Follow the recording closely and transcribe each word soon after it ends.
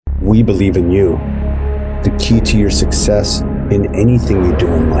we believe in you. The key to your success in anything you do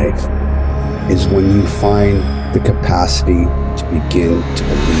in life is when you find the capacity to begin to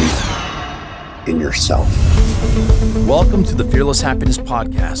believe in yourself. Welcome to the Fearless Happiness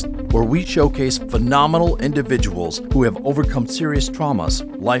Podcast, where we showcase phenomenal individuals who have overcome serious traumas,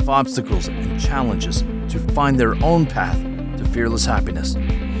 life obstacles, and challenges to find their own path to fearless happiness.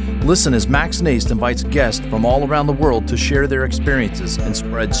 Listen as Max Naist invites guests from all around the world to share their experiences and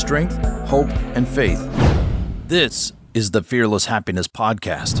spread strength, hope, and faith. This is the Fearless Happiness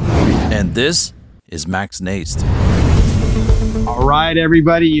Podcast, and this is Max Naist. All right,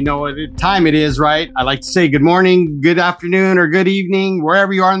 everybody, you know what time it is, right? I like to say good morning, good afternoon, or good evening,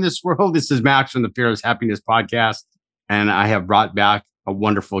 wherever you are in this world. This is Max from the Fearless Happiness Podcast, and I have brought back a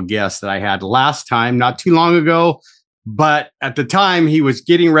wonderful guest that I had last time, not too long ago. But at the time, he was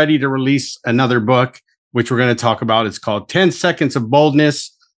getting ready to release another book, which we're going to talk about. It's called 10 Seconds of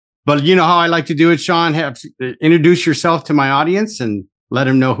Boldness. But you know how I like to do it, Shawn? Introduce yourself to my audience and let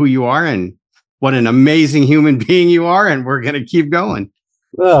them know who you are and what an amazing human being you are. And we're going to keep going.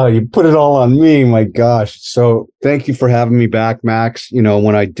 Oh, you put it all on me. My gosh. So thank you for having me back, Max. You know,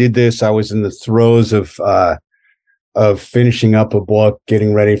 when I did this, I was in the throes of finishing up a book,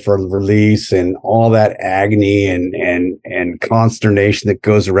 getting ready for release, and all that agony and consternation that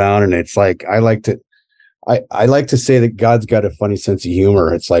goes around. And it's like, I like to say that God's got a funny sense of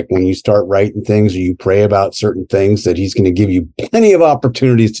humor. It's like when you start writing things or you pray about certain things, that he's going to give you plenty of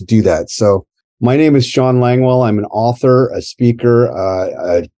opportunities to do that. So my name is Shawn Langwell. I'm an author, a speaker,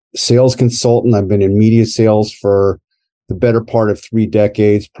 a sales consultant. I've been in media sales for the better part of 3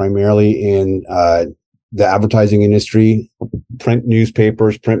 decades, primarily in the advertising industry, print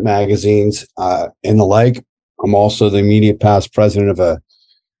newspapers, print magazines, and the like. I'm also the immediate past president of a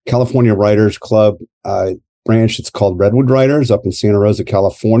California Writers Club branch. It's called Redwood Writers up in Santa Rosa,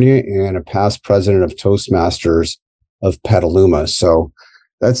 California, and a past president of Toastmasters of Petaluma. So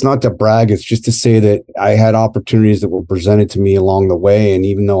that's not to brag. It's just to say that I had opportunities that were presented to me along the way. And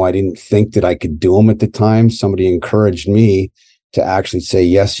even though I didn't think that I could do them at the time, somebody encouraged me to actually say,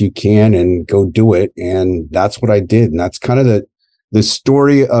 yes, you can, and go do it. And that's what I did. And that's kind of the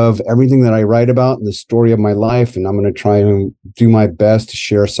story of everything that I write about and the story of my life. And I'm going to try and do my best to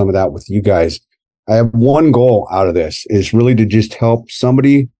share some of that with you guys. I have one goal out of this, is really to just help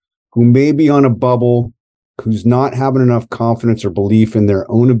somebody who may be on a bubble, who's not having enough confidence or belief in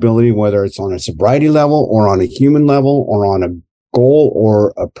their own ability, whether it's on a sobriety level or on a human level or on a goal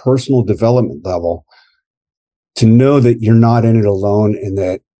or a personal development level, to know that you're not in it alone, and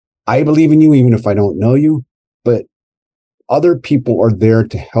that I believe in you, even if I don't know you, but other people are there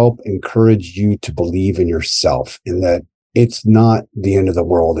to help encourage you to believe in yourself, and that it's not the end of the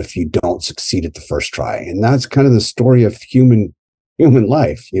world if you don't succeed at the first try. And that's kind of the story of human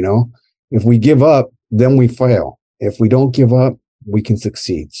life. You know, if we give up, then we fail. If we don't give up, we can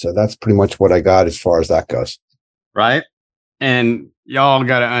succeed. So that's pretty much what I got as far as that goes. Right. And y'all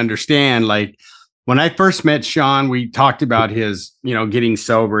got to understand, like, when I first met Shawn, we talked about his, getting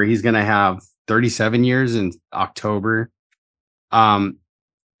sober. He's going to have 37 years in October. And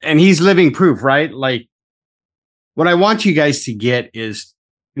he's living proof, right? Like, what I want you guys to get is,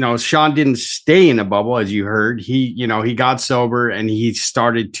 Shawn didn't stay in a bubble, as you heard. He got sober and he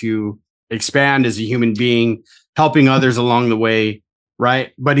started to expand as a human being, helping others along the way,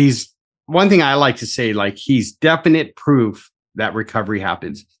 right? But one thing I like to say, like, he's definite proof that recovery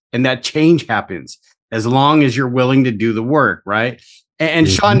happens. And that change happens as long as you're willing to do the work, right? And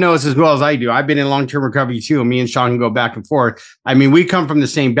Shawn knows as well as I do. I've been in long-term recovery too. Me and Shawn can go back and forth. I mean, we come from the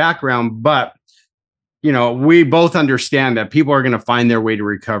same background, but, we both understand that people are going to find their way to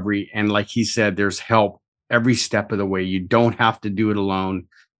recovery. And like he said, there's help every step of the way. You don't have to do it alone.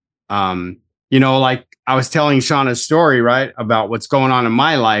 Like I was telling Shawn a story, right, about what's going on in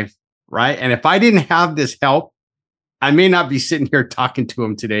my life, right? And if I didn't have this help, I may not be sitting here talking to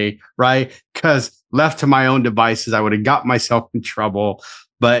him today, right? Because left to my own devices, I would have got myself in trouble.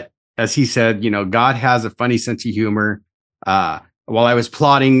 But as he said, God has a funny sense of humor. While I was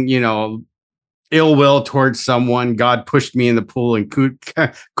plotting, ill will towards someone, God pushed me in the pool and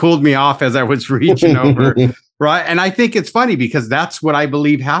cooled me off as I was reaching over, right? And I think it's funny because that's what I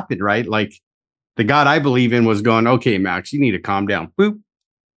believe happened, right? Like, the God I believe in was going, okay, Max, you need to calm down. Boop.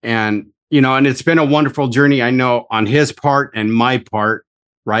 And and it's been a wonderful journey, I know, on his part and my part,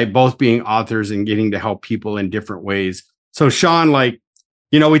 right? Both being authors and getting to help people in different ways. So Shawn,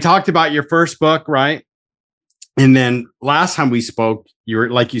 we talked about your first book, right? And then last time we spoke, you were,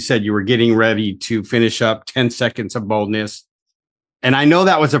 like you said, you were getting ready to finish up 10 Seconds of Boldness. And I know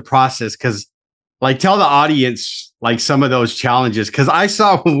that was a process because like tell the audience like some of those challenges. Cause I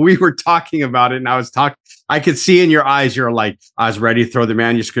saw when we were talking about it and I could see in your eyes, you're like, I was ready to throw the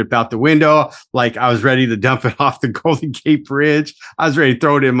manuscript out the window. Like I was ready to dump it off the Golden Gate Bridge. I was ready to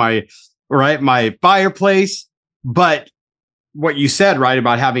throw it in my fireplace. But what you said, right,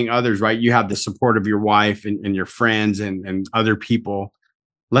 about having others, right? You have the support of your wife and your friends and other people.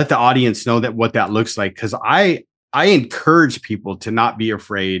 Let the audience know that what that looks like. Cause I encourage people to not be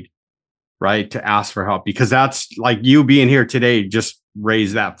afraid, right, to ask for help, because that's like you being here today, just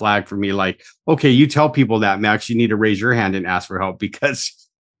raise that flag for me. Like, okay, you tell people that, Max, you need to raise your hand and ask for help, because,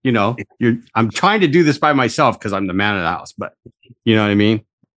 you know, I'm trying to do this by myself because I'm the man of the house, but you know what I mean?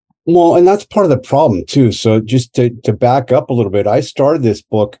 Well, and that's part of the problem too. So just to back up a little bit, I started this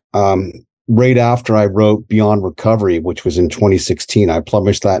book right after I wrote Beyond Recovery, which was in 2016. I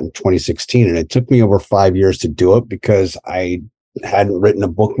published that in 2016, and it took me over 5 years to do it because I hadn't written a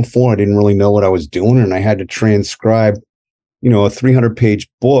book before. I didn't really know what I was doing, and I had to transcribe, a 300-page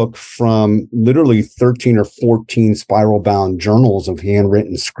book from literally 13 or 14 spiral-bound journals of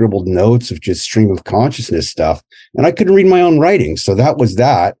handwritten, scribbled notes of just stream of consciousness stuff. And I couldn't read my own writing, so that was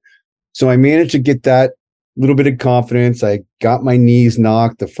that. So I managed to get that little bit of confidence. I got my knees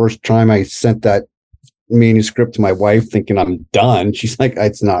knocked the first time I sent that manuscript to my wife thinking I'm done. She's like,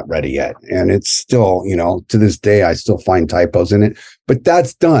 it's not ready yet. And it's still, to this day, I still find typos in it, but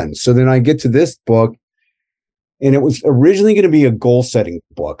that's done. So then I get to this book, and it was originally going to be a goal setting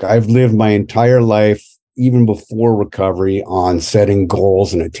book. I've lived my entire life, even before recovery, on setting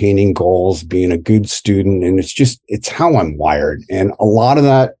goals and attaining goals, being a good student. And it's how I'm wired. And a lot of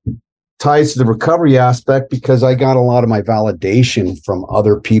that ties to the recovery aspect because I got a lot of my validation from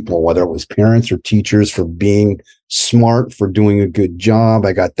other people, whether it was parents or teachers, for being smart, for doing a good job.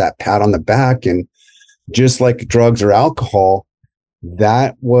 I got that pat on the back. And just like drugs or alcohol,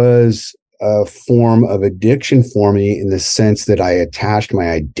 that was a form of addiction for me in the sense that I attached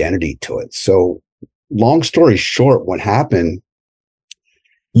my identity to it. So long story short, what happened,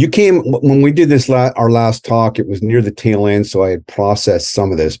 you came when we did this our last talk, it was near the tail end, so I had processed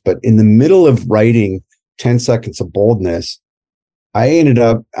some of this. But in the middle of writing 10 Seconds of Boldness, I ended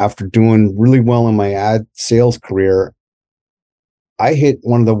up, after doing really well in my ad sales career, I hit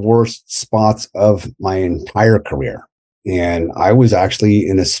one of the worst spots of my entire career. And I was actually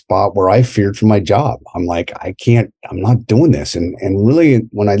in a spot where I feared for my job. I'm like, I'm not doing this. And really,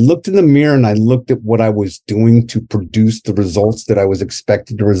 when I looked in the mirror and I looked at what I was doing to produce the results that I was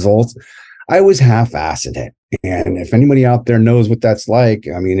expected to result, I was half-assed it. And if anybody out there knows what that's like,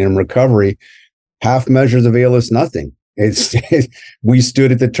 I mean, in recovery, half measures avail us nothing. We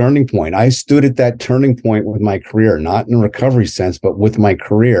stood at the turning point. I stood at that turning point with my career, not in a recovery sense, but with my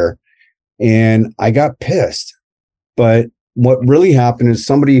career. And I got pissed. But what really happened is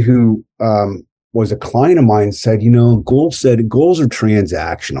somebody who was a client of mine said, goals are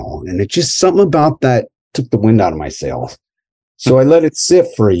transactional. And it's just something about that took the wind out of my sails. So I let it sit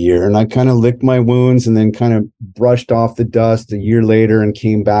for a year, and I kind of licked my wounds and then kind of brushed off the dust a year later and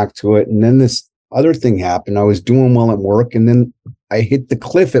came back to it. And then this other thing happened. I was doing well at work, and then I hit the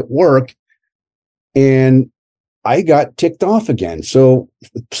cliff at work and I got ticked off again. So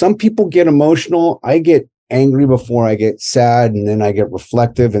some people get emotional. I get angry before I get sad, and then I get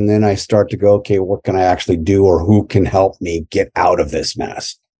reflective, and then I start to go, okay, what can I actually do, or who can help me get out of this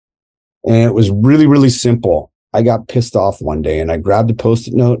mess? And it was really, really simple. I got pissed off one day, and I grabbed a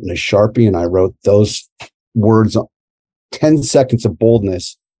Post-it note and a Sharpie, and I wrote those words, 10 Seconds of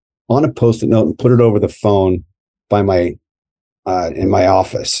Boldness, on a Post-it note and put it over the phone by my in my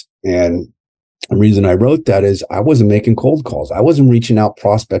office. And the reason I wrote that is I wasn't making cold calls. I wasn't reaching out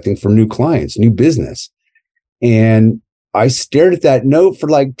prospecting for new clients, new business. And I stared at that note for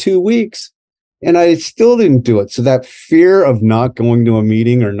like 2 weeks, and I still didn't do it. So that fear of not going to a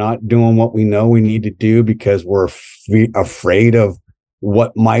meeting or not doing what we know we need to do because we're afraid of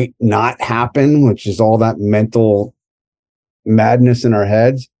what might not happen, which is all that mental madness in our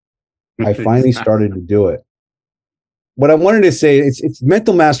heads, I finally started to do it. What I wanted to say, it's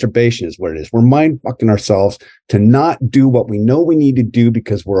mental masturbation is what it is. We're mind fucking ourselves to not do what we know we need to do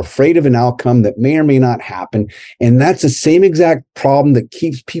because we're afraid of an outcome that may or may not happen. And that's the same exact problem that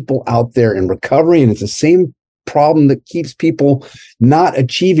keeps people out there in recovery. And it's the same problem that keeps people not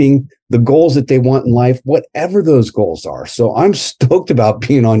achieving the goals that they want in life, whatever those goals are. So I'm stoked about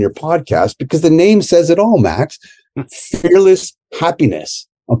being on your podcast because the name says it all, Max. Fearless happiness.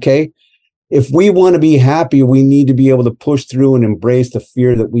 Okay. If we want to be happy, we need to be able to push through and embrace the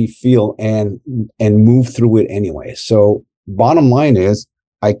fear that we feel and move through it anyway. So bottom line is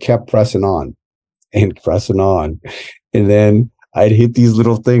I kept pressing on. And then I'd hit these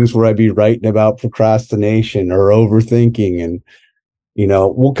little things where I'd be writing about procrastination or overthinking. And,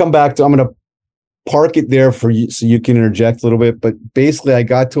 we'll come back to, I'm going to park it there for you so you can interject a little bit. But basically, I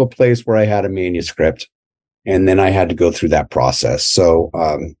got to a place where I had a manuscript and then I had to go through that process. So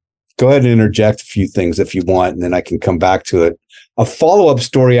go ahead and interject a few things if you want, and then I can come back to it. A follow-up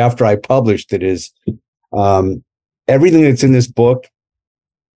story after I published it is everything that's in this book,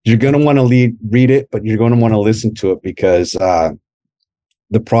 you're going to want to read it, but you're going to want to listen to it because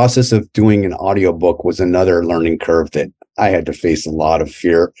the process of doing an audiobook was another learning curve that I had to face a lot of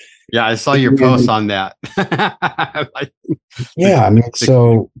fear. Yeah, I saw your posts on that. Yeah, I mean,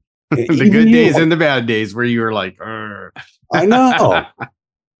 so the good days and the bad days where you were like, "Arr." I know.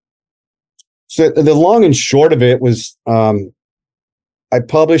 So the long and short of it was, I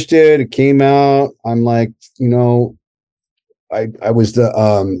published it. It came out. I'm like, I was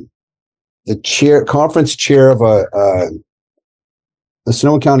the conference chair of the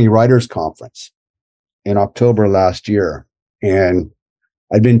Sonoma County Writers Conference in October last year, and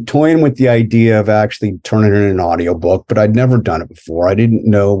I'd been toying with the idea of actually turning it in an audiobook, but I'd never done it before. I didn't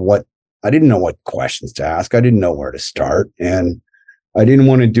know what questions to ask. I didn't know where to start, and I didn't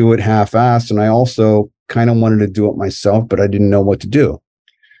want to do it half-assed. And I also kind of wanted to do it myself, but I didn't know what to do.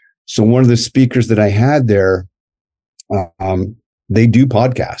 So one of the speakers that I had there, they do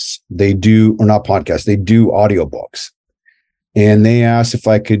podcasts. They do audiobooks. And they asked if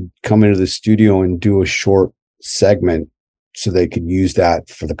I could come into the studio and do a short segment so they could use that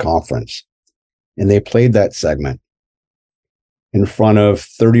for the conference. And they played that segment in front of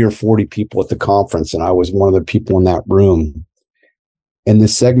 30 or 40 people at the conference. And I was one of the people in that room. And the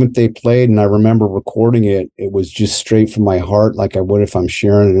segment they played, and I remember recording it, it was just straight from my heart, like I would if I'm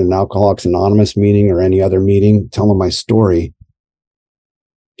sharing it at an Alcoholics Anonymous meeting or any other meeting, telling my story.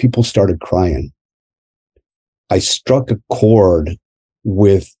 People started crying. I struck a chord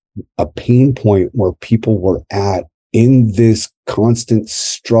with a pain point where people were at in this constant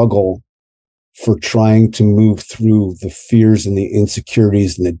struggle for trying to move through the fears and the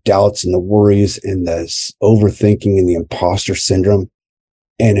insecurities and the doubts and the worries and the overthinking and the imposter syndrome.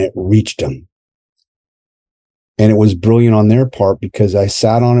 And it reached them. And it was brilliant on their part because I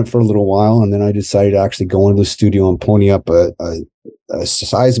sat on it for a little while, and then I decided to actually go into the studio and pony up a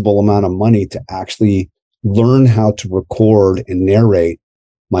sizable amount of money to actually learn how to record and narrate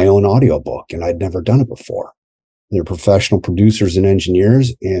my own audiobook. And I'd never done it before. They're professional producers and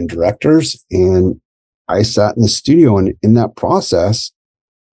engineers and directors. And I sat in the studio, and in that process,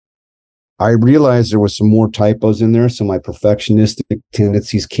 I realized there was some more typos in there. So my perfectionistic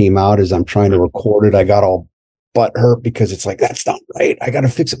tendencies came out as I'm trying to record it. I got all butthurt because it's like, that's not right. I got to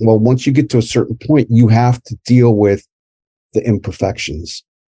fix it. Well, once you get to a certain point, you have to deal with the imperfections.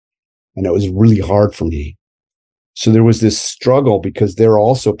 And it was really hard for me. So there was this struggle because they're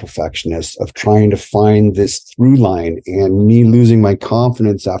also perfectionists of trying to find this through line, and me losing my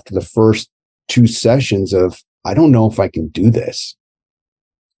confidence after the first 2 sessions of, I don't know if I can do this.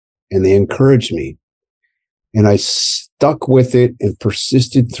 And they encouraged me, and I stuck with it and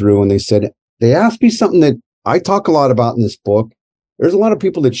persisted through. And they asked me something that I talk a lot about in this book. There's a lot of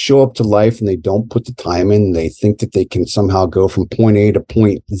people that show up to life and they don't put the time in. They think that they can somehow go from point A to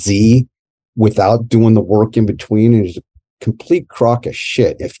point Z without doing the work in between. And it's a complete crock of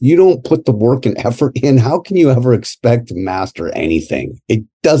shit. If you don't put the work and effort in, how can you ever expect to master anything? It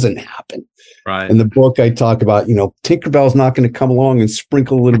doesn't happen. Right. In the book, I talk about, Tinkerbell's not going to come along and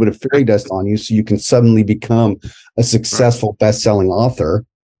sprinkle a little bit of fairy dust on you so you can suddenly become a successful best-selling author.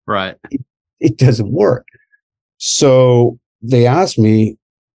 Right. It doesn't work. So they asked me,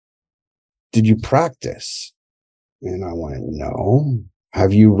 did you practice? And I went, no.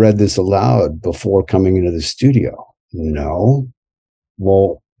 Have you read this aloud before coming into the studio? No.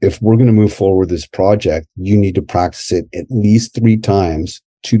 Well, if we're going to move forward with this project, you need to practice it at least 3 times,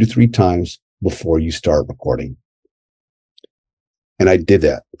 2 to 3 times before you start recording. And I did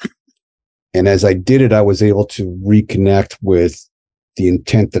that. And as I did it, I was able to reconnect with the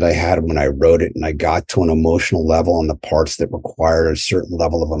intent that I had when I wrote it. And I got to an emotional level on the parts that required a certain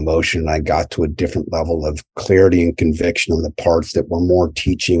level of emotion. And I got to a different level of clarity and conviction on the parts that were more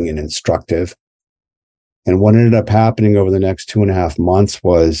teaching and instructive. And what ended up happening over the next 2.5 months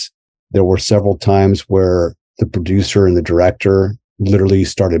was there were several times where the producer and the director literally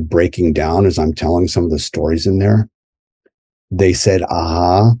started breaking down as I'm telling some of the stories in there. They said,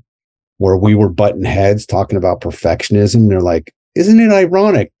 aha, where we were butting heads talking about perfectionism. They're like, isn't it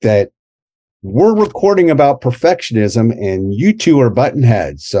ironic that we're recording about perfectionism and you two are butting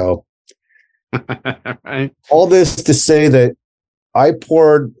heads? So right. All this to say that I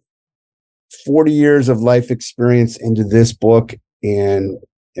poured 40 years of life experience into this book and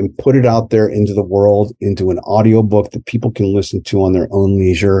put it out there into the world, into an audiobook that people can listen to on their own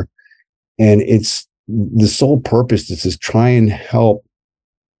leisure. And it's the sole purpose is try and help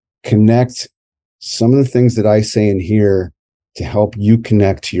connect some of the things that I say in here to help you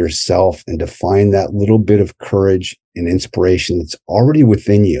connect to yourself and to find that little bit of courage and inspiration that's already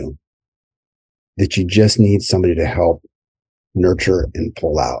within you that you just need somebody to help nurture and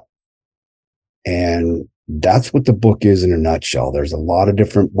pull out. And that's what the book is in a nutshell. There's a lot of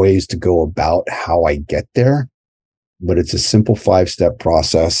different ways to go about how I get there, but it's a simple 5-step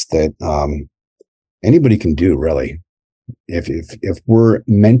process that anybody can do, really. If we're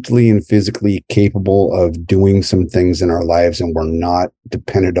mentally and physically capable of doing some things in our lives and we're not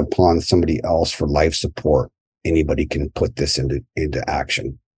dependent upon somebody else for life support, anybody can put this into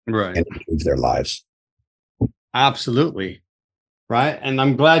action, right, and improve their lives. Absolutely. Right. And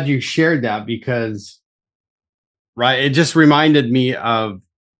I'm glad you shared that because, right, it just reminded me of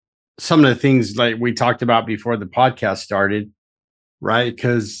some of the things like we talked about before the podcast started, right?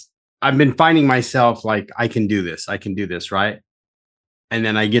 Because I've been finding myself like, I can do this, right? And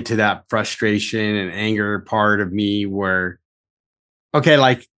then I get to that frustration and anger part of me where, okay,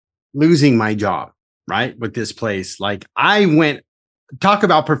 like losing my job, right? With this place, like talk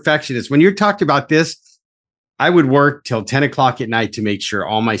about perfectionist. When you're talked about this, I would work till 10 o'clock at night to make sure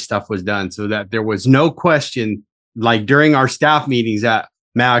all my stuff was done so that there was no question, like during our staff meetings that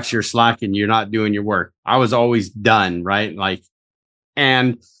Max, you're slacking, you're not doing your work. I was always done, right? Like,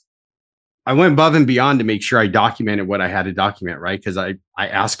 and I went above and beyond to make sure I documented what I had to document, right? Because I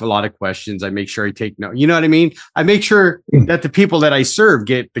ask a lot of questions. I make sure I take notes. You know what I mean? I make sure that the people that I serve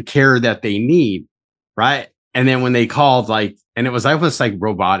get the care that they need, right? And then when they called, like, and it was almost like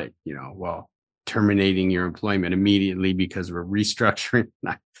robotic, well, terminating your employment immediately because we're restructuring.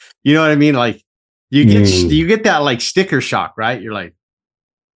 You know what I mean? Like you get that like sticker shock, right? You're like,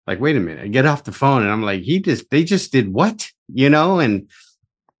 wait a minute, I get off the phone and I'm like, they just did what, and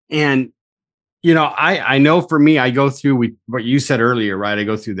I know for me, I go through what you said earlier, right? I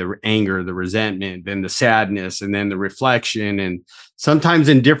go through the anger, the resentment, then the sadness, and then the reflection, and sometimes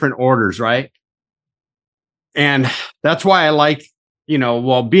in different orders, right? And that's why I like,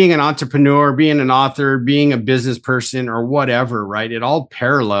 being an entrepreneur, being an author, being a business person or whatever, right? It all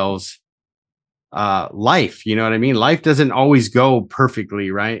parallels life. You know what I mean? Life doesn't always go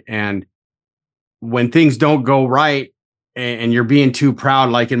perfectly, right? And when things don't go right and you're being too proud,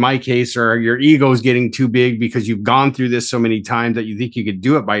 like in my case, or your ego is getting too big because you've gone through this so many times that you think you could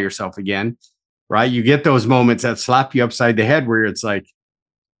do it by yourself again, right? You get those moments that slap you upside the head where it's like,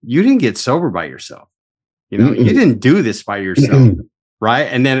 you didn't get sober by yourself. You didn't do this by yourself. Right.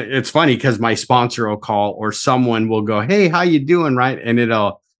 And then it's funny because my sponsor will call or someone will go, hey, how you doing? Right. And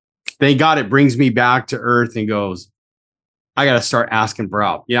thank God it brings me back to earth and goes, I got to start asking for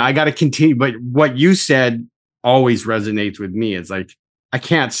help. I got to continue. But what you said always resonates with me. It's like, I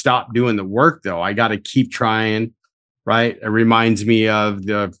can't stop doing the work though. I got to keep trying. Right. It reminds me of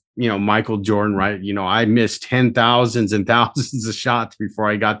Michael Jordan, right? I missed 10,000s and thousands of shots before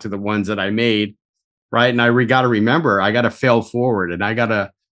I got to the ones that I made. Right. And I got to remember, I got to fail forward and I got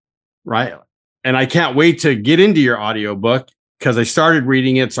to, right. And I can't wait to get into your audiobook because I started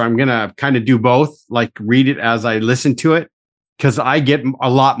reading it. So I'm going to kind of do both, like read it as I listen to it, because I get a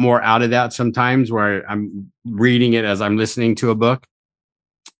lot more out of that sometimes where I'm reading it as I'm listening to a book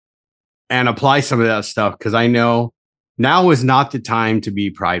and apply some of that stuff. Because I know now is not the time to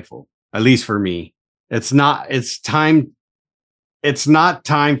be prideful, at least for me. It's not time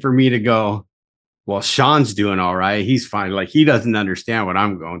for me to go, well, Shawn's doing all right. He's fine. Like he doesn't understand what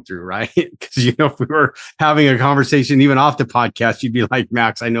I'm going through, right? Because if we were having a conversation even off the podcast, you'd be like,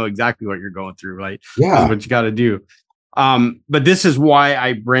 Max, I know exactly what you're going through, right? Yeah, this is what you got to do. But this is why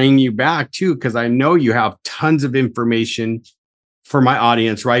I bring you back too, because I know you have tons of information for my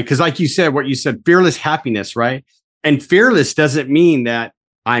audience, right? Because like you said, what you said, fearless happiness, right? And fearless doesn't mean that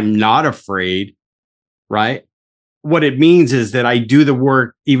I'm not afraid, right? What it means is that I do the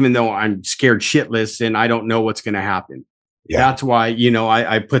work, even though I'm scared shitless and I don't know what's going to happen. Yeah. That's why,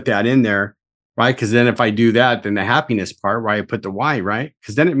 I put that in there, right? Because then if I do that, then the happiness part, why I put the why, right?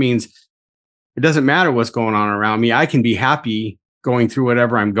 Because then it means it doesn't matter what's going on around me. I can be happy going through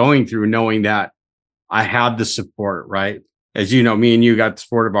whatever I'm going through, knowing that I have the support, right? As you know, me and you got the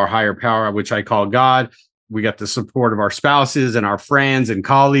support of our higher power, which I call God. We got the support of our spouses and our friends and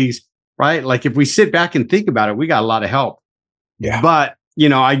colleagues. Right? Like if we sit back and think about it, we got a lot of help. Yeah. But,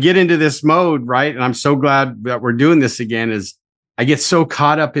 I get into this mode, right? And I'm so glad that we're doing this again is I get so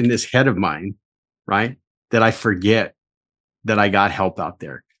caught up in this head of mine, right? That I forget that I got help out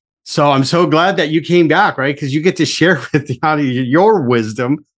there. So I'm so glad that you came back, right? Because you get to share with the audience your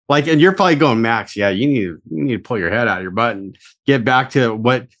wisdom. Like, and you're probably going, Max, yeah, you need to pull your head out of your butt and get back to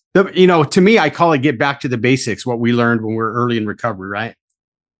what to me, I call it get back to the basics, what we learned when we were early in recovery, right?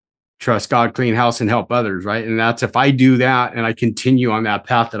 Trust God, clean house, and help others, right? And that's if I do that and I continue on that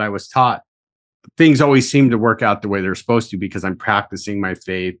path that I was taught, things always seem to work out the way they're supposed to because I'm practicing my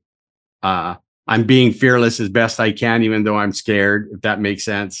faith. I'm being fearless as best I can, even though I'm scared, if that makes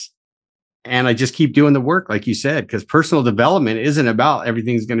sense. And I just keep doing the work, like you said, because personal development isn't about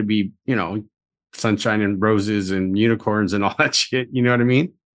everything's going to be, sunshine and roses and unicorns and all that shit. You know what I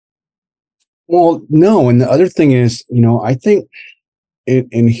mean? Well, no. And the other thing is, I think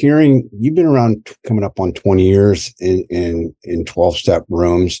in hearing, you've been around coming up on 20 years in 12-step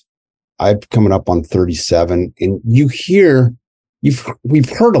rooms. I've coming up on 37, and we've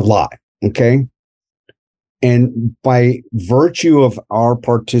heard a lot. Okay. And by virtue of our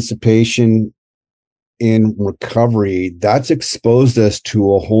participation in recovery, that's exposed us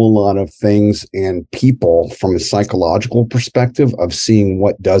to a whole lot of things and people from a psychological perspective of seeing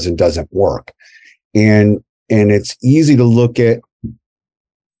what does and doesn't work. And it's easy to look at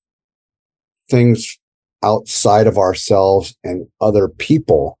things outside of ourselves and other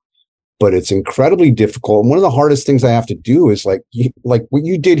people, but it's incredibly difficult. And one of the hardest things I have to do is like what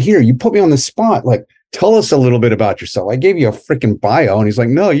you did here. You put me on the spot. Like, tell us a little bit about yourself. I gave you a freaking bio, and he's like,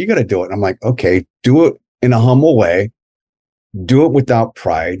 no, you got to do it. And I'm like, okay, do it in a humble way, do it without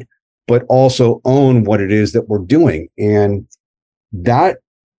pride, but also own what it is that we're doing. And that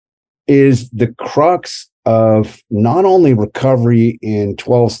is the crux of not only recovery in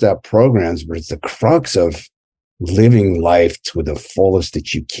 12-step programs, but it's the crux of living life to the fullest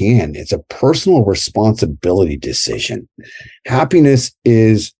that you can. It's a personal responsibility decision. Happiness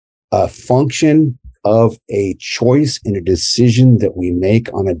is a function of a choice and a decision that we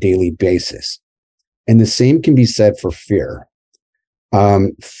make on a daily basis. And the same can be said for fear.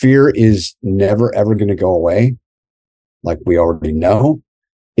 Fear is never, ever going to go away, like we already know.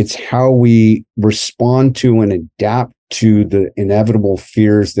 It's how we respond to and adapt to the inevitable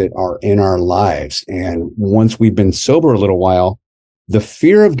fears that are in our lives. And once we've been sober a little while, the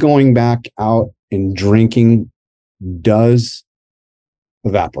fear of going back out and drinking does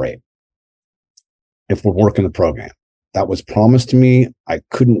evaporate if we're working the program. That was promised to me. I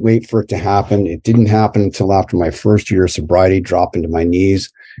couldn't wait for it to happen. It didn't happen until after my first year of sobriety, dropping to my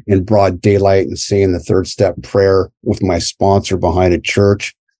knees in broad daylight and saying the 3rd-step prayer with my sponsor behind a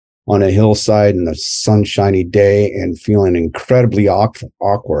church on a hillside in a sunshiny day and feeling incredibly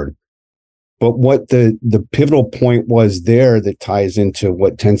awkward. But what the pivotal point was there that ties into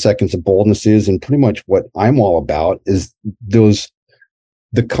what 10 seconds of boldness is, and pretty much what I'm all about, is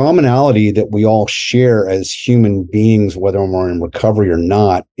the commonality that we all share as human beings, whether we're in recovery or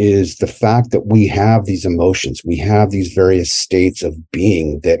not, is the fact that we have these emotions. We have these various states of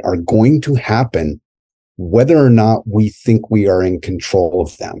being that are going to happen whether or not we think we are in control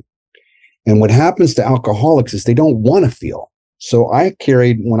of them. And what happens to alcoholics is they don't want to feel. So I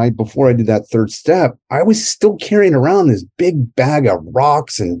carried, before I did that 3rd step, I was still carrying around this big bag of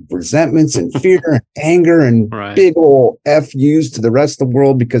rocks and resentments and fear and anger and big old FUs to the rest of the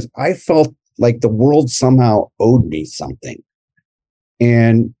world, because I felt like the world somehow owed me something.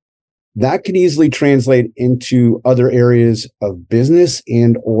 And that could easily translate into other areas of business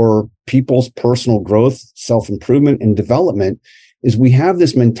and or people's personal growth, self-improvement, and development. Is we have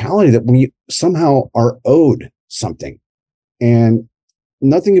this mentality that we somehow are owed something. And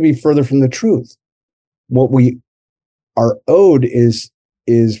nothing could be further from the truth. What we are owed is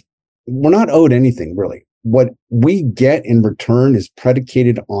we're not owed anything, really. What we get in return is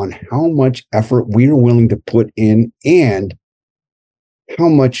predicated on how much effort we are willing to put in and how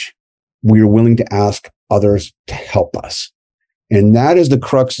much we are willing to ask others to help us. And that is the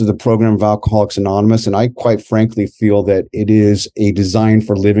crux of the program of Alcoholics Anonymous. And I quite frankly feel that it is a design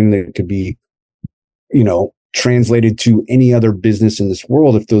for living that could be, translated to any other business in this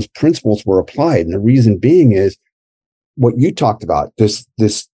world if those principles were applied. And the reason being is what you talked about, this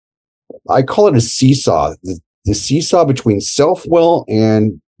I call it a seesaw, the seesaw between self-will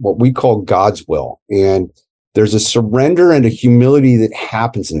and what we call God's will. And there's a surrender and a humility that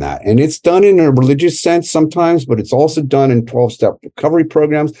happens in that. And it's done in a religious sense sometimes, but it's also done in 12-step recovery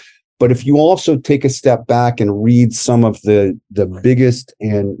programs. But if you also take a step back and read some of the biggest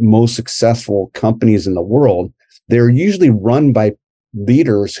and most successful companies in the world, they're usually run by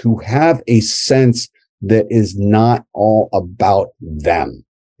leaders who have a sense that is not all about them.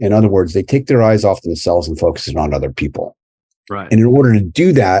 In other words, they take their eyes off themselves and focus it on other people. Right. And in order to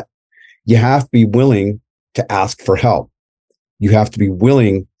do that, you have to be willing to ask for help. You have to be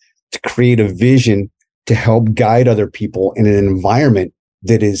willing to create a vision to help guide other people in an environment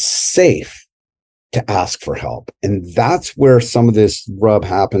that is safe to ask for help. And that's where some of this rub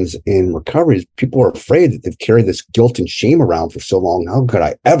happens in recovery. People are afraid that they've carried this guilt and shame around for so long. How could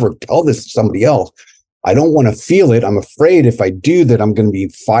I ever tell this to somebody else? I don't want to feel it. I'm afraid if I do that, I'm going to be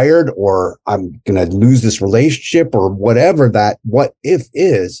fired or I'm going to lose this relationship or whatever that what if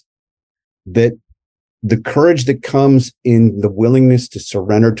is. That the courage that comes in the willingness to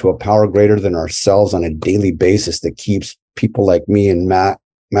surrender to a power greater than ourselves on a daily basis that keeps people like me and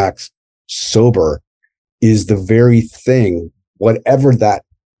Max sober is the very thing, whatever that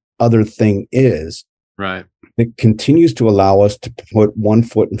other thing is, right, that continues to allow us to put one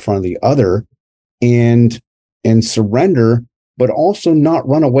foot in front of the other and surrender, but also not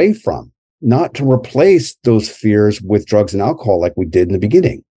run away from, not to replace those fears with drugs and alcohol like we did in the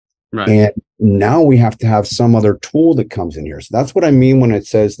beginning. right. And now we have to have some other tool that comes in here. So that's what I mean when it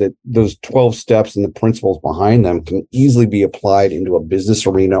says that those 12 steps and the principles behind them can easily be applied into a business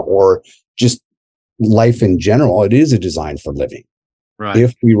arena or just life in general. It is a design for living. Right.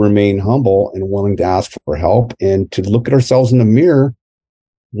 If we remain humble and willing to ask for help and to look at ourselves in the mirror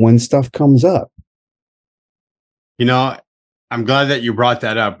when stuff comes up. You know, I'm glad that you brought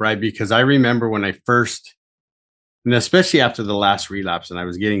that up, right? Because I remember when I first, and especially after the last relapse and I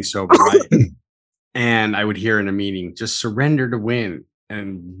was getting sober, right? And I would hear in a meeting, just surrender to win.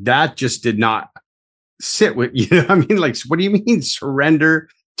 And that just did not sit with, you know, I mean, like, what do you mean surrender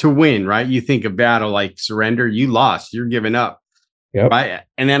to win, right? You think of battle like surrender, you lost, you're giving up. Yep. Right.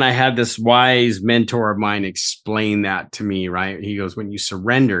 And then I had this wise mentor of mine explain that to me, right? He goes, when you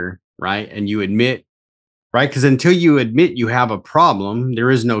surrender, right, and you admit, right, because until you admit you have a problem, there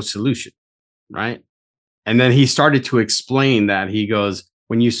is no solution, right? And then he started to explain that. He goes,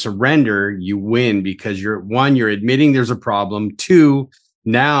 when you surrender, you win because you're admitting there's a problem. Two,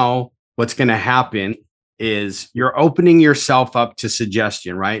 now what's going to happen is you're opening yourself up to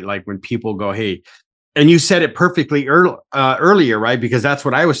suggestion, right? Like when people go, hey, and you said it perfectly earlier, right? Because that's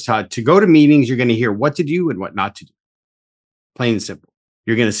what I was taught. To go to meetings, you're going to hear what to do and what not to do. Plain and simple.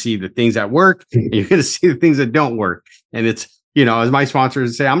 You're going to see the things that work and you're going to see the things that don't work. And it's, you know, as my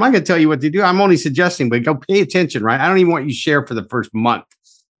sponsors say, I'm not going to tell you what to do. I'm only suggesting, but go pay attention, right? I don't even want you to share for the first month.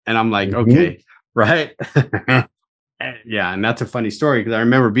 And I'm like, okay, right? Yeah. And that's a funny story because I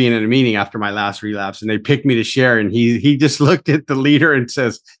remember being in a meeting after my last relapse and they picked me to share. And he just looked at the leader and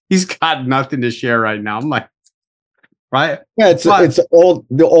says, he's got nothing to share right now. I'm like, right? Yeah, it's the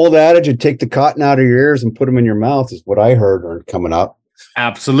old adage, you take the cotton out of your ears and put them in your mouth is what I heard or coming up.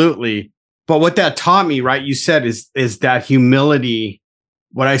 Absolutely. But what that taught me, right, you said is that humility.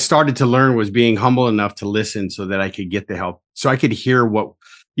 What I started to learn was being humble enough to listen so that I could get the help. So I could hear what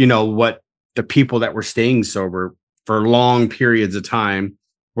the people that were staying sober for long periods of time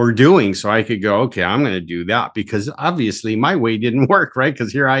were doing. So I could go, okay, I'm going to do that because obviously my way didn't work, right?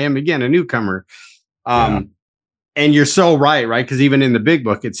 Because here I am again, a newcomer. And you're so right? Because even in the big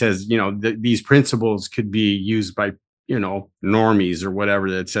book, it says, these principles could be used by, normies or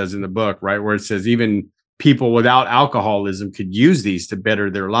whatever that says in the book, right? Where it says even people without alcoholism could use these to better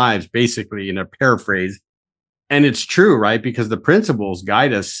their lives, basically in a paraphrase. And it's true, right? Because the principles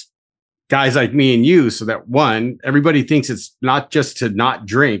guide us, guys like me and you, so that one, everybody thinks it's not just to not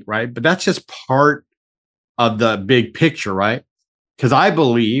drink, right? But that's just part of the big picture, right? Because I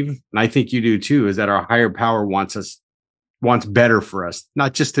believe, and I think you do too, is that our higher power wants better for us,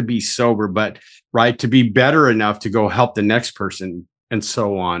 not just to be sober, but right, to be better enough to go help the next person and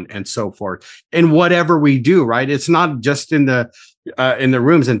so on and so forth. And whatever we do, right? It's not just in the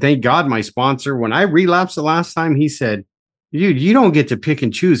rooms. And thank God, my sponsor, when I relapsed the last time, he said, dude, you don't get to pick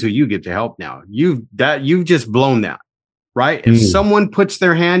and choose who you get to help now. You've just blown that, right? If someone puts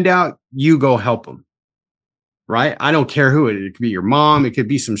their hand out, you go help them, right? I don't care who it is. It could be your mom. It could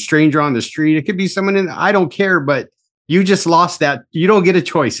be some stranger on the street. It could be someone I don't care, but you just lost that. You don't get a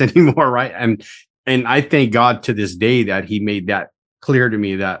choice anymore, right? And I thank God to this day that he made that clear to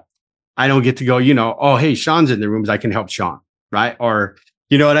me that I don't get to go, oh, hey, Shawn's in the rooms, I can help Shawn, right? Or,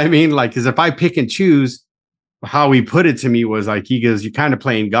 you know what I mean? Like, because if I pick and choose, how he put it to me was like, he goes, you're kind of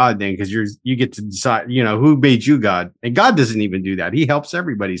playing God then, because you get to decide, who made you God. And God doesn't even do that. He helps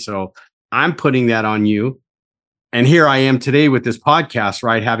everybody. So I'm putting that on you. And here I am today with this podcast,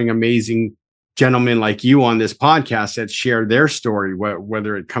 right? Having amazing gentlemen like you on this podcast that share their story,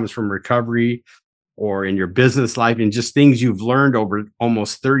 whether it comes from recovery or in your business life and just things you've learned over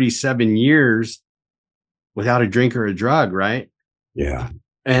almost 37 years without a drink or a drug, right? Yeah.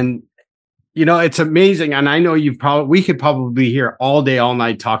 And it's amazing. And I know we could probably be here all day, all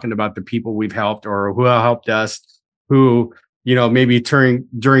night talking about the people we've helped or who helped us, who maybe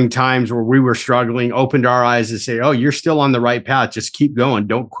during times where we were struggling, opened our eyes and say, oh, you're still on the right path. Just keep going.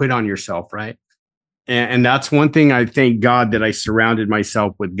 Don't quit on yourself. Right. And that's one thing I thank God that I surrounded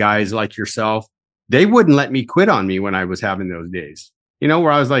myself with guys like yourself. They wouldn't let me quit on me when I was having those days,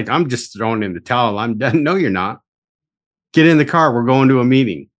 where I was like, I'm just throwing in the towel. I'm done. No, you're not. Get in the car. We're going to a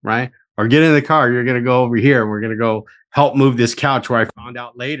meeting, right? Or get in the car. You're going to go over here. We're going to go help move this couch, where I found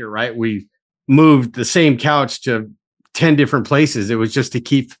out later, right? We moved the same couch to 10 different places. It was just to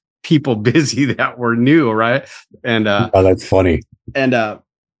keep people busy that were new, right? And oh, that's funny. And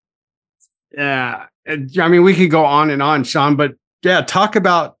yeah, I mean, we could go on and on, Shawn, but yeah, talk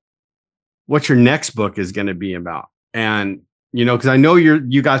about what your next book is going to be about. And, because I know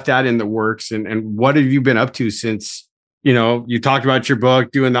you got that in the works, and what have you been up to since, you talked about your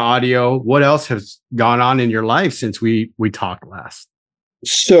book, doing the audio. What else has gone on in your life since we talked last?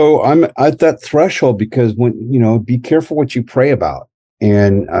 So I'm at that threshold because when, be careful what you pray about.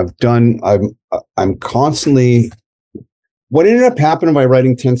 And I'm constantly, what ended up happening by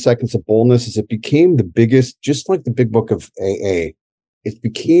writing 10 Seconds of Boldness is it became the biggest, just like the big book of AA, it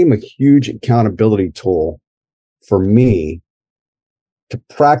became a huge accountability tool for me to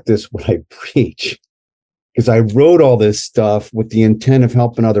practice what I preach. Because I wrote all this stuff with the intent of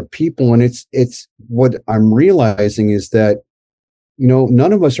helping other people. And it's what I'm realizing is that,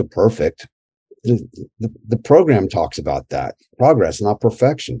 none of us are perfect. The program talks about that, progress, not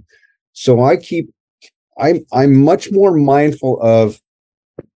perfection. So I'm much more mindful of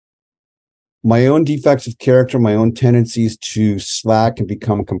my own defects of character, my own tendencies to slack and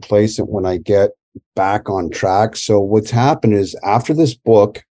become complacent when I get back on track. So what's happened is after this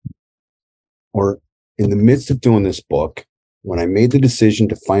book, or in the midst of doing this book, when I made the decision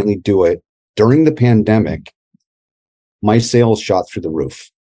to finally do it during the pandemic, my sales shot through the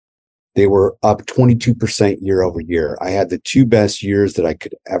roof. They were up 22% year over year. I had the 2 best years that I've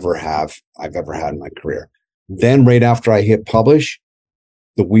ever had in my career. Then right after I hit publish,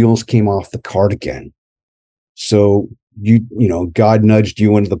 the wheels came off the cart again. So God nudged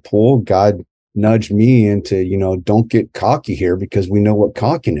you into the pool. God nudged me into, don't get cocky here, because we know what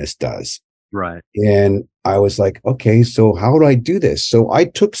cockiness does. Right. And I was like, okay, so how do I do this? So I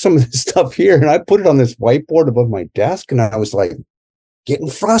took some of this stuff here and I put it on this whiteboard above my desk, and I was like getting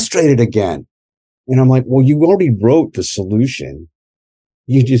frustrated again. And I'm like, well, you already wrote the solution.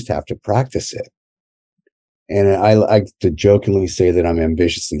 You just have to practice it. And I like to jokingly say that I'm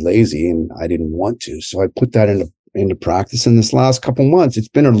ambitiously lazy, and I didn't want to. So I put that into practice. In this last couple months, it's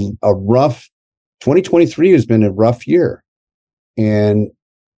been a rough, 2023 has been a rough year. And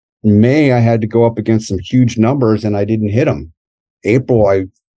May, I had to go up against some huge numbers and I didn't hit them. April, I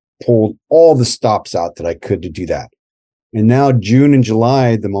pulled all the stops out that I could to do that. And now June and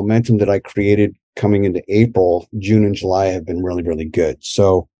July, the momentum that I created coming into April, June and July have been really, really good.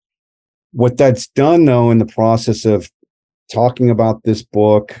 So what that's done, though, in the process of talking about this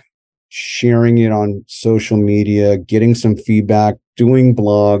book, sharing it on social media, getting some feedback, doing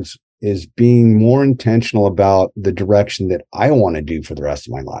blogs, is being more intentional about the direction that I want to do for the rest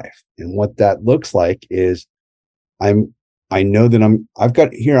of my life. And what that looks like is I know that I've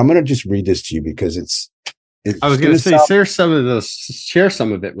got here, I'm going to just read this to you because I was going to say, share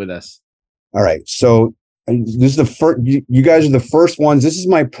some of it with us. All right. So this is the first, you guys are the first ones. This is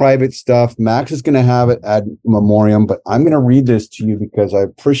my private stuff. Max is going to have it ad memoriam, but I'm going to read this to you because I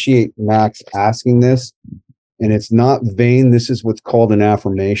appreciate Max asking this. And it's not vain. This is what's called an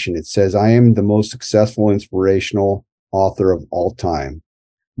affirmation. It says, I am the most successful, inspirational author of all time.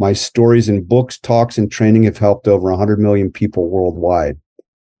 My stories in books, talks, and training have helped over 100 million people worldwide.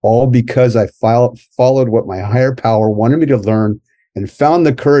 All because I followed what my higher power wanted me to learn and found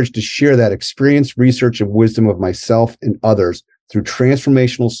the courage to share that experience, research, and wisdom of myself and others through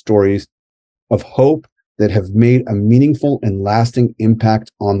transformational stories of hope that have made a meaningful and lasting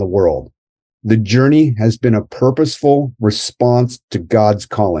impact on the world. The journey has been a purposeful response to God's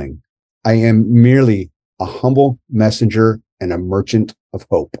calling. I am merely a humble messenger and a merchant of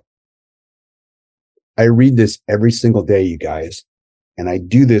hope. I read this every single day, you guys. And I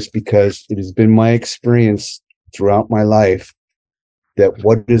do this because it has been my experience throughout my life that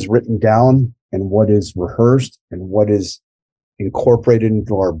what is written down and what is rehearsed and what is incorporated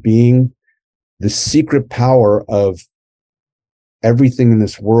into our being, the secret power of everything in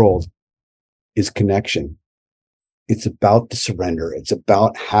this world is connection. It's about the surrender. It's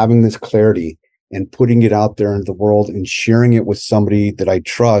about having this clarity and putting it out there in the world and sharing it with somebody that I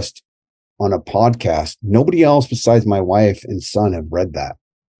trust on a podcast. Nobody else besides my wife and son have read that.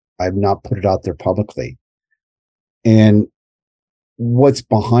 I've not put it out there publicly. And what's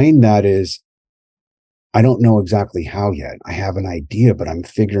behind that is I don't know exactly how yet. I have an idea, but I'm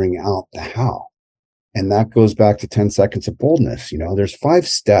figuring out the how. And that goes back to 10 seconds of boldness. There's 5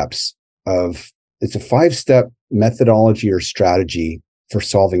 steps it's a 5-step methodology or strategy for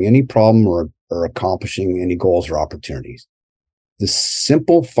solving any problem or accomplishing any goals or opportunities. The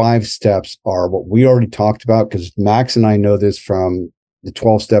simple 5 steps are what we already talked about, because Max and I know this from the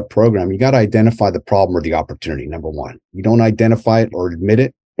 12-step program. You got to identify the problem or the opportunity. Number 1, you don't identify it or admit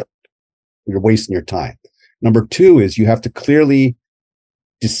it, you're wasting your time. Number 2 is you have to clearly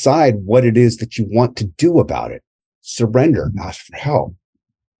decide what it is that you want to do about it. Surrender, ask for help.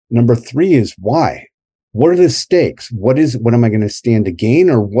 Number 3 is why. What are the stakes? What am I going to stand to gain,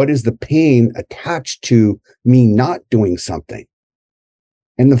 or what is the pain attached to me not doing something?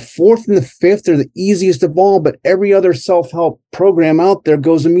 And the 4th and the 5th are the easiest of all, but every other self-help program out there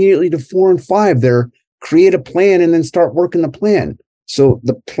goes immediately to 4 and 5. They're create a plan and then start working the plan. So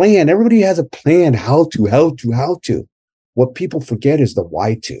the plan, everybody has a plan, how to. What people forget is the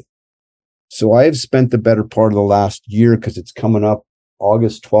why to. So I have spent the better part of the last year, because it's coming up.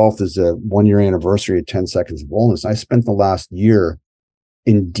 August 12th is a 1-year anniversary of 10 Seconds of Boldness. I spent the last year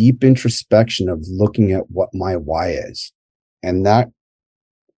in deep introspection of looking at what my why is. And that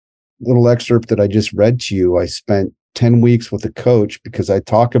little excerpt that I just read to you, I spent 10 weeks with a coach because I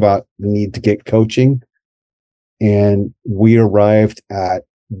talk about the need to get coaching. And we arrived at,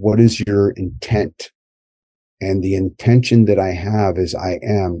 what is your intent? And the intention that I have is I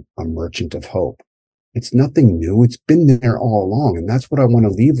am a merchant of hope. It's nothing new. It's been there all along. And that's what I want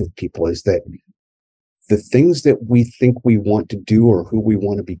to leave with people, is that the things that we think we want to do or who we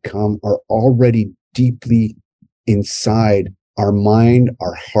want to become are already deeply inside our mind,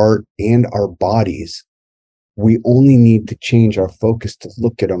 our heart, and our bodies. We only need to change our focus to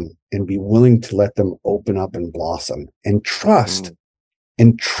look at them and be willing to let them open up and blossom, and trust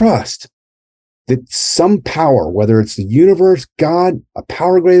that some power, whether it's the universe, God, a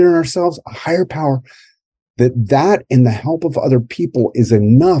power greater than ourselves, a higher power, that and the help of other people is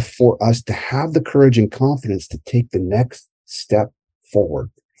enough for us to have the courage and confidence to take the next step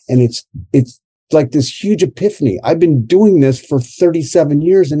forward. And it's like this huge epiphany. I've been doing this for 37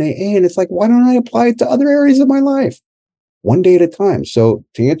 years in AA, and it's like, why don't I apply it to other areas of my life? One day at a time. So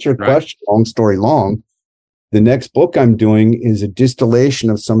to answer your question, long story long, the next book I'm doing is a distillation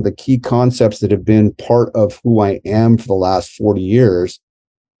of some of the key concepts that have been part of who I am for the last 40 years.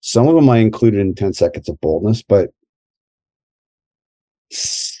 Some of them I included in 10 Seconds of Boldness, but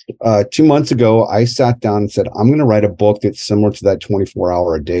 2 months ago, I sat down and said, I'm going to write a book that's similar to that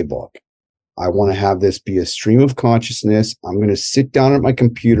 24-hour-a-day book. I want to have this be a stream of consciousness. I'm going to sit down at my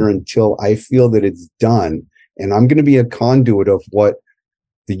computer until I feel that it's done. And I'm going to be a conduit of what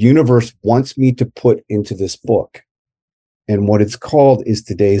the universe wants me to put into this book. And what it's called is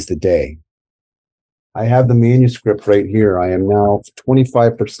Today's the Day. I have the manuscript right here. I am now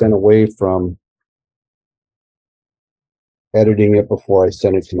 25% away from editing it before I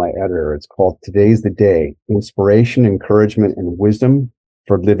send it to my editor. It's called Today's the Day: Inspiration, Encouragement, and Wisdom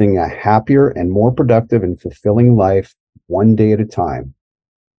for Living a Happier and More Productive and Fulfilling Life, One Day at a Time.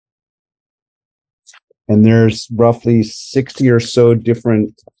 And there's roughly 60 or so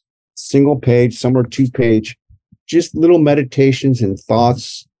different single page, some are 2-page, just little meditations and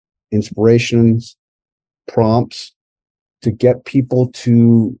thoughts, inspirations, prompts to get people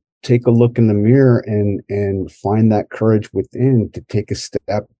to take a look in the mirror and find that courage within to take a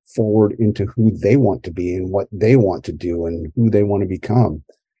step forward into who they want to be and what they want to do and who they want to become.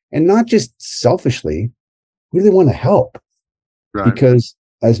 And not just selfishly, who do they want to help? Right. Because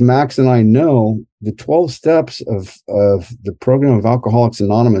as Max and I know, the 12 steps of the program of Alcoholics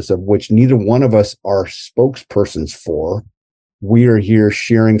Anonymous, of which neither one of us are spokespersons for, we are here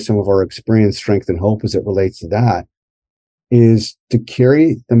sharing some of our experience, strength, and hope as it relates to that, is to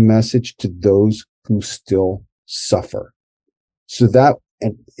carry the message to those who still suffer. So that,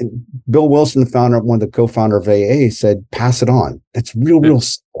 and Bill Wilson, the founder, one of the co-founder of AA, said, pass it on. That's real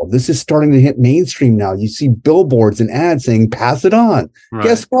simple. This is starting to hit mainstream now. You see billboards and ads saying, pass it on. Right.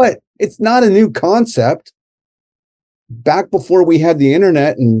 Guess what? It's not a new concept. Back before we had the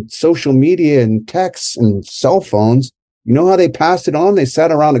internet and social media and texts and cell phones, you know how they passed it on? They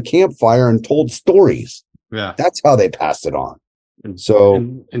sat around a campfire and told stories. Yeah. That's how they passed it on. So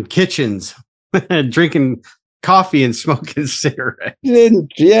in kitchens, drinking coffee and smoking cigarettes.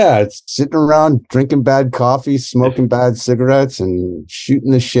 Yeah, it's sitting around drinking bad coffee, smoking bad cigarettes, and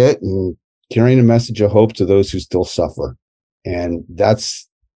shooting the shit and carrying a message of hope to those who still suffer. And that's,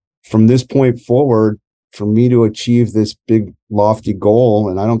 from this point forward, for me to achieve this big lofty goal,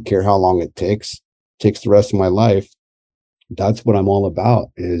 and I don't care how long it takes the rest of my life. That's what I'm all about,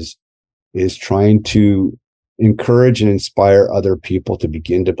 is is trying to encourage and inspire other people to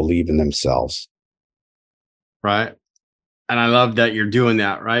begin to believe in themselves. Right. And I love that you're doing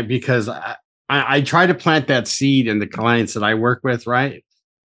that, right? Because I try to plant that seed in the clients that I work with, right?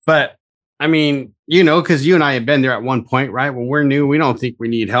 But I mean, because you and I have been there at one point, right? When we're new, we don't think we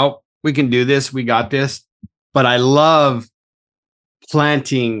need help. We can do this. We got this. But I love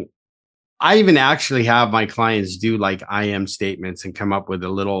planting. I even actually have my clients do like I am statements and come up with a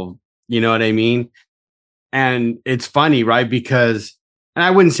little, you know what I mean? And it's funny, right? Because, and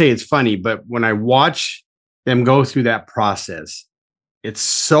I wouldn't say it's funny, but when I watch them go through that process, it's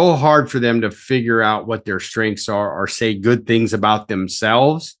so hard for them to figure out what their strengths are or say good things about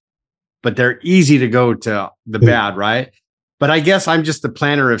themselves, but they're easy to go to the bad, right? But I guess I'm just the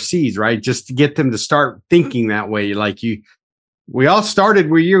planter of seeds, right? Just to get them to start thinking that way. Like we all started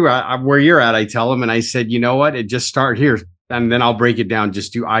where you're at, I tell them. And I said, you know what? It just start here. And then I'll break it down.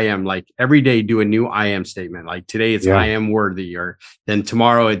 Just do I am, like every day, do a new I am statement. Like today it's I am worthy, or then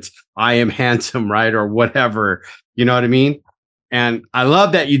tomorrow it's I am handsome, right? Or whatever, you know what I mean? And I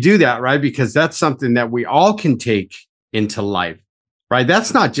love that you do that, right? Because that's something that we all can take into life, right?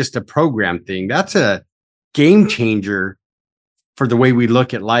 That's not just a program thing. That's a game changer for the way we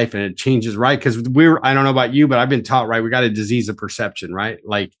look at life, and it changes, right? Because I don't know about you, but I've been taught, right? We got a disease of perception, right?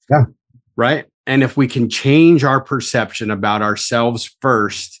 Like, right. And if we can change our perception about ourselves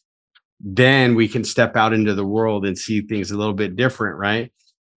first, then we can step out into the world and see things a little bit different, right?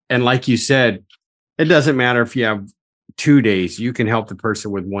 And like you said, it doesn't matter if you have 2 days, you can help the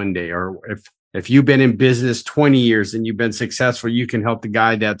person with 1 day. Or if you've been in business 20 years and you've been successful, you can help the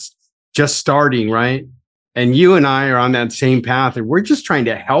guy that's just starting, right? And you and I are on that same path, and we're just trying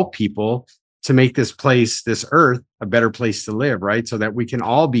to help people to make this place, this earth, a better place to live, right? So that we can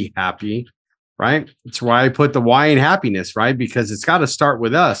all be happy, right? That's why I put the why in happiness, right? Because it's got to start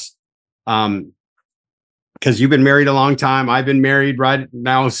with us. Because you've been married a long time. I've been married right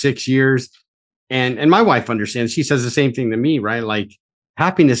now 6 years. And my wife understands. She says the same thing to me, right? Like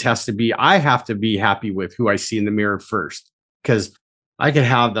happiness has to be, I have to be happy with who I see in the mirror first. Because I could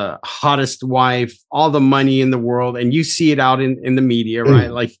have the hottest wife, all the money in the world, and you see it out in the media, right?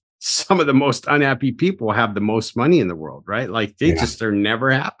 Like some of the most unhappy people have the most money in the world, right? Like they just are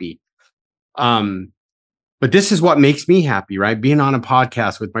never happy. But this is what makes me happy, right? Being on a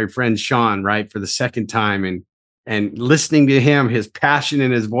podcast with my friend Shawn, right, for the second time, and listening to him, his passion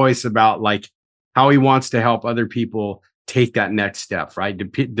in his voice about like how he wants to help other people take that next step, right?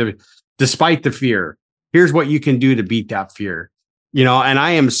 Despite the fear, here's what you can do to beat that fear. And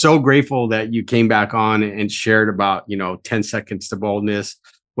I am so grateful that you came back on and shared about, 10 seconds to boldness,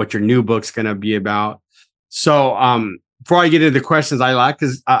 what your new book's going to be about. So, before I get into the questions I like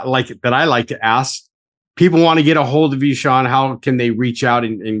to ask, people want to get a hold of you, Shawn. How can they reach out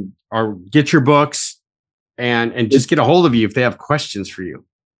and or get your books and just get a hold of you if they have questions for you?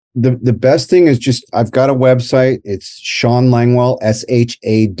 The best thing is just, I've got a website. It's Shawn Langwell,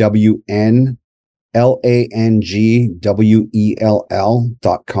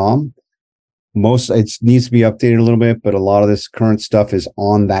 ShawnLangwell.com. It needs to be updated a little bit, but a lot of this current stuff is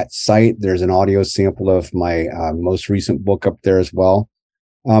on that site. There's an audio sample of my most recent book up there as well.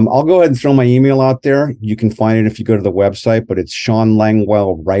 I'll go ahead and throw my email out there. You can find it if you go to the website, but it's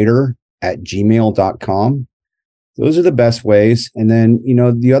ShawnLangwellWriter@gmail.com. Those are the best ways. And then,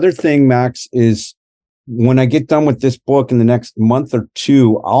 the other thing, Max, is when I get done with this book in the next month or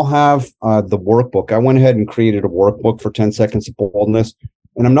two, I'll have the workbook. I went ahead and created a workbook for 10 Seconds of Boldness,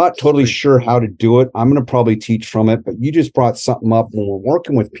 and I'm not totally sure how to do it. I'm going to probably teach from it, but you just brought something up. When we're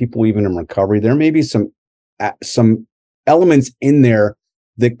working with people, even in recovery, there may be some elements in there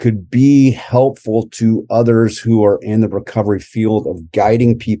that could be helpful to others who are in the recovery field of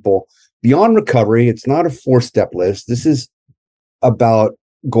guiding people beyond recovery. It's not a 4-step list. This is about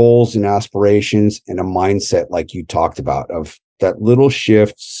goals and aspirations and a mindset, like you talked about, of that little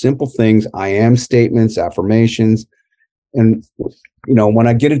shift, simple things, I am statements, affirmations. And, when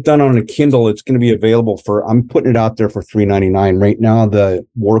I get it done on a Kindle, it's going to be available I'm putting it out there for $3.99 right now. The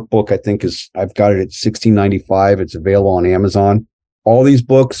workbook, I think, I've got it at $16.95. It's available on Amazon. All these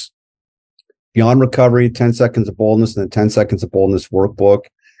books, Beyond Recovery, 10 Seconds of Boldness, and the 10 Seconds of Boldness workbook,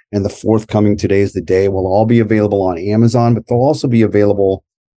 and the forthcoming Today's the Day will all be available on Amazon, but they'll also be available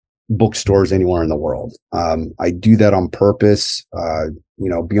bookstores anywhere in the world. I do that on purpose.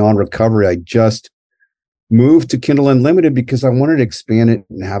 Beyond Recovery, I just moved to Kindle Unlimited because I wanted to expand it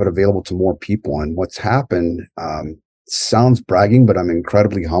and have it available to more people. And what's happened, sounds bragging, but I'm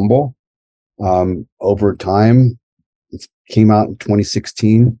incredibly humble. Over time, it came out in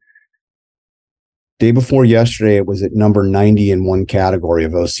 2016. Day before yesterday, it was at number 90 in one category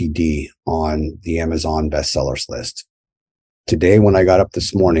of OCD on the Amazon bestsellers list. Today, when I got up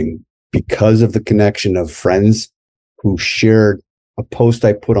this morning, because of the connection of friends who shared a post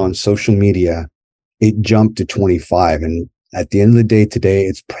I put on social media, it jumped to 25. And at the end of the day today,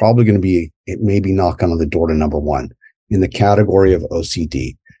 it's probably going to be, it may be knocking on the door to number 1 in the category of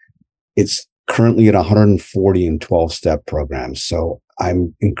OCD. It's currently at 140 in 12-step programs. So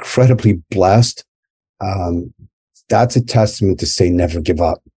I'm incredibly blessed. That's a testament to say, never give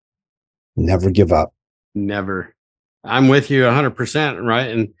up. Never give up. Never. I'm with you 100%.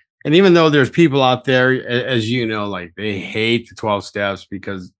 Right. And even though there's people out there, as you know, like they hate the 12 steps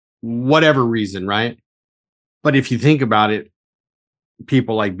because whatever reason. Right. But if you think about it,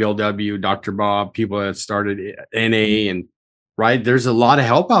 people like Bill W., Dr. Bob, people that started NA, and right, there's a lot of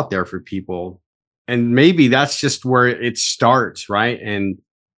help out there for people. And maybe that's just where it starts. Right. And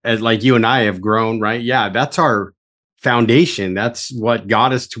as like you and I have grown, right? Yeah, that's our foundation. That's what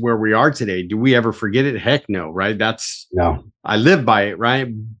got us to where we are today. Do we ever forget it? Heck no, right? No. I live by it, right?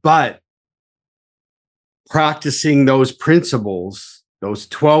 But practicing those principles, those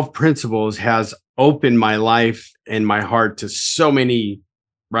 12 principles, has opened my life and my heart to so many,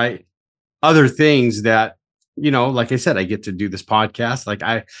 right, other things that, you know, like I said, I get to do this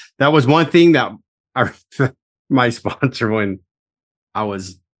podcast. That was one thing that my sponsor, when I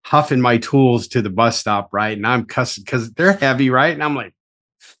was huffing my tools to the bus stop, right? And I'm cussing because they're heavy, right? And I'm like,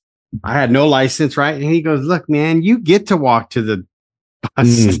 I had no license, right? And he goes, look, man, you get to walk to the bus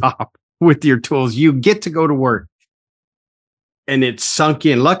stop with your tools. You get to go to work. And it sunk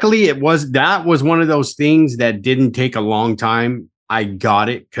in. Luckily, that was one of those things that didn't take a long time. I got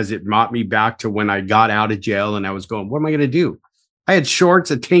it because it brought me back to when I got out of jail and I was going, what am I going to do? I had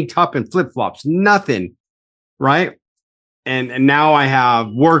shorts, a tank top, and flip-flops, nothing, right? And now I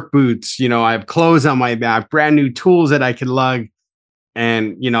have work boots, you know, I have clothes on my back, brand new tools that I could lug.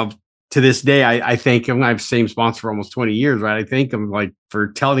 And, you know, to this day, I thank him. I have the same sponsor for almost 20 years, right? I thank him like for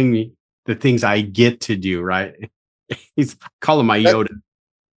telling me the things I get to do, right? He's calling my Yoda.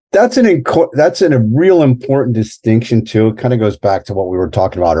 That's a real important distinction too. It kind of goes back to what we were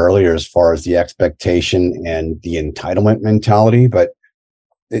talking about earlier as far as the expectation and the entitlement mentality, but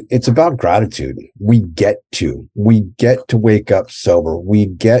it's about gratitude. We get to wake up sober. We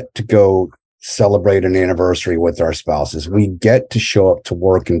get to go celebrate an anniversary with our spouses. We get to show up to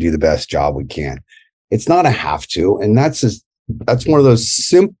work and do the best job we can. It's not a have to. And that's one of those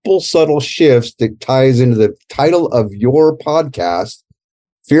simple, subtle shifts that ties into the title of your podcast.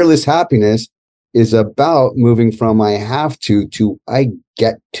 Fearless Happiness is about moving from I have to I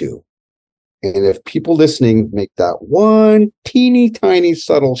get to. And if people listening make that one teeny tiny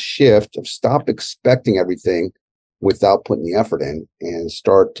subtle shift of stop expecting everything without putting the effort in and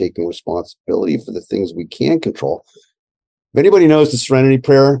start taking responsibility for the things we can control. If anybody knows the Serenity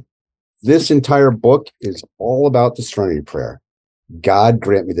Prayer, this entire book is all about the Serenity Prayer. God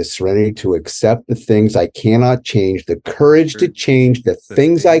grant me the serenity to accept the things I cannot change, the courage to change the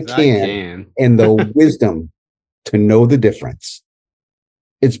things I can, and the wisdom to know the difference.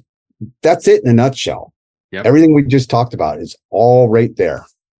 That's it in a nutshell. Yep. Everything we just talked about is all right there.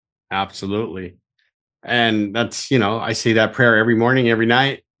 Absolutely. And that's, you know, I say that prayer every morning, every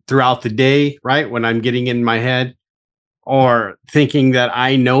night, throughout the day, right? When I'm getting in my head or thinking that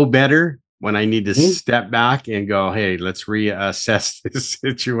I know better, when I need to step back and go, hey, let's reassess this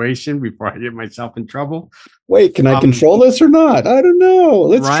situation before I get myself in trouble. Wait, can I control this or not? I don't know.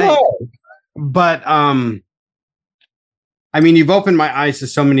 Let's try. But I mean, you've opened my eyes to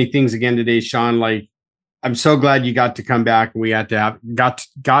so many things again today, Shawn. Like, I'm so glad you got to come back and we had to have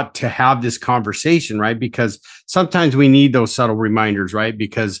got to have this conversation, right? Because sometimes we need those subtle reminders, right?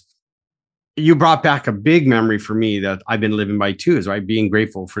 Because you brought back a big memory for me that I've been living by too, is right, being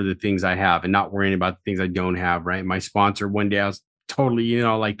grateful for the things I have and not worrying about the things I don't have, right? My sponsor, one day I was totally, you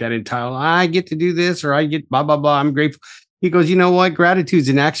know, like that entitled, I get to do this or I get blah, blah, blah. I'm grateful. He goes, you know what? Gratitude's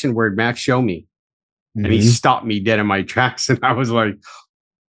an action word, Max, show me. And he stopped me dead in my tracks. And I was like,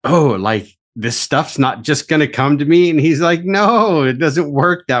 oh, like this stuff's not just going to come to me. And he's like, no, it doesn't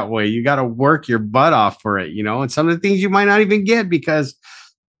work that way. You got to work your butt off for it, you know, and some of the things you might not even get because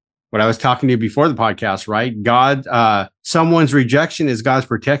what I was talking to you before the podcast, right? God, someone's rejection is God's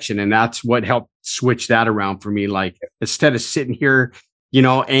protection. And that's what helped switch that around for me. Like instead of sitting here, you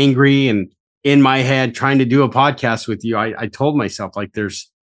know, angry and in my head trying to do a podcast with you, I told myself like there's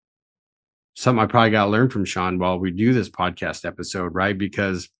something I probably got to learn from Shawn while we do this podcast episode, right?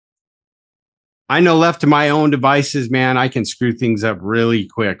 Because I know left to my own devices, man, I can screw things up really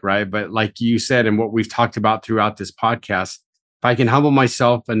quick, right? But like you said, and what we've talked about throughout this podcast, if I can humble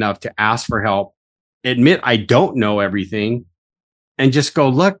myself enough to ask for help admit I don't know everything, and just go,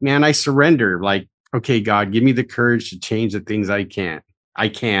 look, man, I surrender. Like, okay, God, give me the courage to change the things I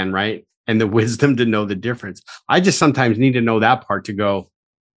can, right? And the wisdom to know the difference. I just sometimes need to know that part to go,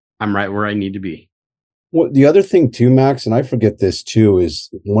 I'm right where I need to be. Well, the other thing too, Max, and I forget this too, is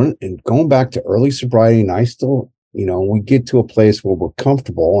and going back to early sobriety, and I still, we get to a place where we're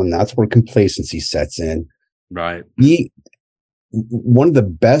comfortable, and that's where complacency sets in. Right. One of the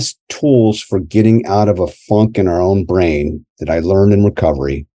best tools for getting out of a funk in our own brain that I learned in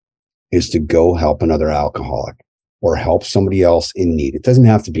recovery is to go help another alcoholic or help somebody else in need. It doesn't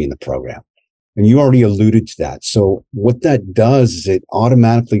have to be in the program. And you already alluded to that. So what that does is it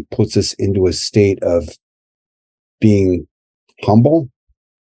automatically puts us into a state of being humble,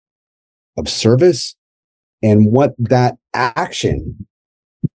 of service. And what that action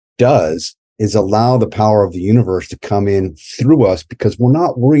does is allow the power of the universe to come in through us, because we're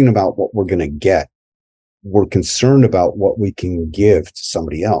not worrying about what we're going to get. We're concerned about what we can give to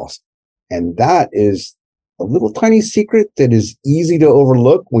somebody else. And that is a little tiny secret that is easy to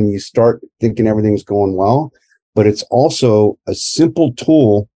overlook when you start thinking everything's going well. But it's also a simple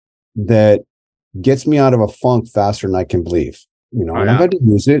tool that gets me out of a funk faster than I can believe. And I've had to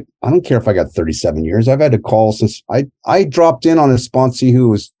use it. I don't care if I got 37 years. I've had to call since I dropped in on a sponsee who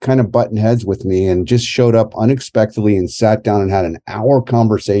was kind of butting heads with me and just showed up unexpectedly and sat down and had an hour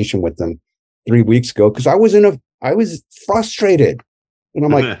conversation with them 3 weeks ago, because I was frustrated. And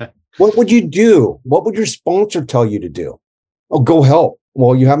I'm like, what would you do? What would your sponsor tell you to do? Oh, go help.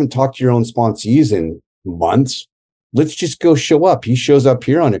 Well, you haven't talked to your own sponsees in months. Let's just go show up. He shows up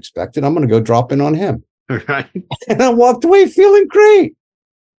here unexpected. I'm going to go drop in on him. Right. And I walked away feeling great.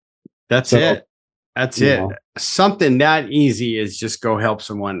 That's it. Something that easy is just go help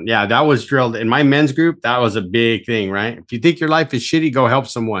someone. Yeah, that was drilled in my men's group. That was a big thing, right? If you think your life is shitty, go help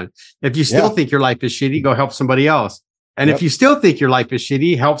someone. If you still think your life is shitty, go help somebody else. And if you still think your life is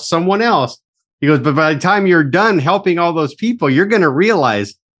shitty, help someone else. He goes, but by the time you're done helping all those people, you're going to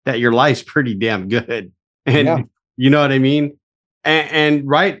realize that your life's pretty damn good. And you know what I mean? And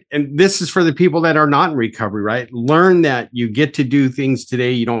right. And this is for the people that are not in recovery, right? Learn that you get to do things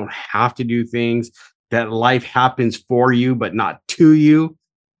today. You don't have to do things, that life happens for you, but not to you.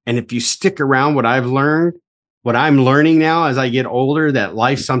 And if you stick around, what I'm learning now as I get older, that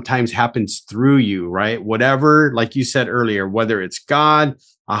life sometimes happens through you, right? Whatever, like you said earlier, whether it's God,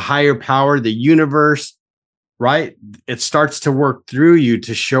 a higher power, the universe, right? It starts to work through you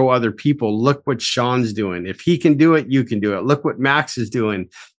to show other people, look what Shawn's doing. If he can do it, you can do it. Look what Max is doing,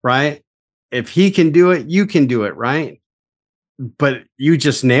 right? If he can do it, you can do it, right? But you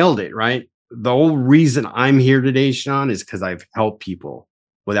just nailed it, right? The whole reason I'm here today, Shawn, is because I've helped people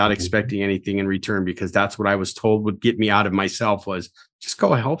without expecting anything in return, because that's what I was told would get me out of myself, was just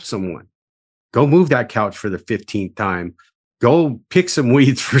go help someone. Go move that couch for the 15th time. Go pick some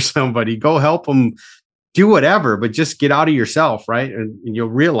weeds for somebody. Go help them. Do whatever, but just get out of yourself, right? And you'll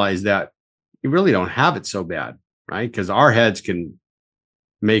realize that you really don't have it so bad, right? Because our heads can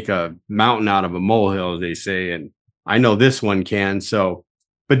make a mountain out of a molehill, as they say. And I know this one can. So,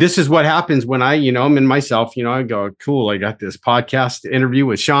 but this is what happens when I'm in myself, I go, cool, I got this podcast interview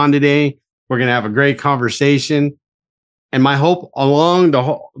with Shawn today. We're going to have a great conversation. And my hope along the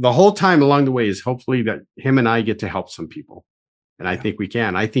whole time along the way is hopefully that him and I get to help some people. And I think we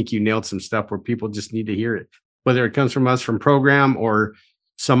can. I think you nailed some stuff where people just need to hear it, whether it comes from us from program or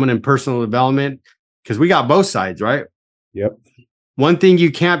someone in personal development, because we got both sides, right? Yep. One thing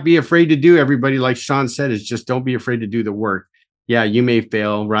you can't be afraid to do, everybody, like Shawn said, is just don't be afraid to do the work. Yeah, you may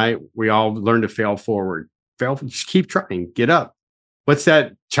fail, right? We all learn to fail forward. Just keep trying. Get up. What's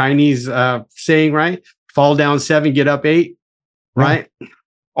that Chinese saying, right? Fall down 7, get up 8, right?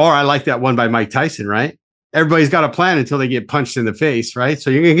 Or I like that one by Mike Tyson, right? Everybody's got a plan until they get punched in the face, right? So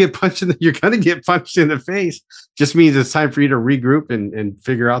you're going to get punched in the face. Just means it's time for you to regroup and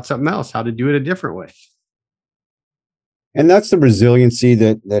figure out something else, how to do it a different way. And that's the resiliency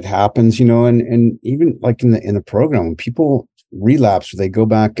that happens, and even like in the program, when people relapse or they go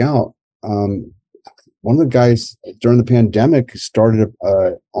back out. One of the guys during the pandemic started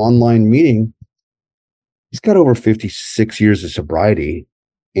a online meeting. He's got over 56 years of sobriety,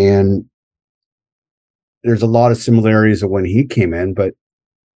 and there's a lot of similarities of when he came in, but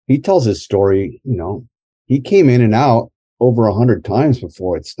he tells his story, he came in and out over 100 times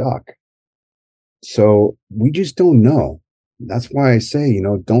before it stuck. So we just don't know. That's why I say,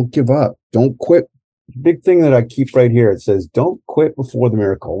 don't give up. Don't quit. Big thing that I keep right here. It says, don't quit before the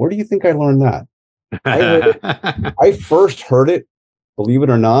miracle. Where do you think I learned that? I first heard it, believe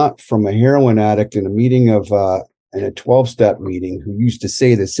it or not, from a heroin addict in a meeting in a 12-step meeting who used to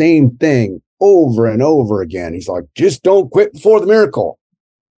say the same thing over and over again. He's like, just don't quit before the miracle.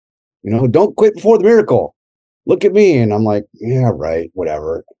 Don't quit before the miracle. Look at me. And I'm like, yeah, right,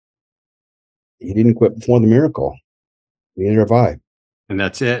 whatever. He didn't quit before the miracle. Neither have I. And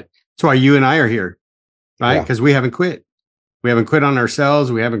that's it. That's why you and I are here, right? Because we haven't quit. We haven't quit on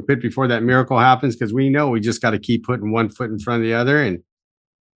ourselves. We haven't quit before that miracle happens, because we know we just got to keep putting one foot in front of the other and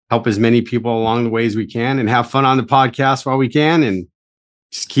help as many people along the way as we can, and have fun on the podcast while we can, and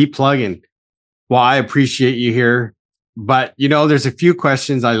just keep plugging. Well, I appreciate you here, but there's a few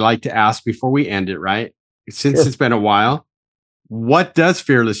questions I like to ask before we end it, right? Since It's been a while, what does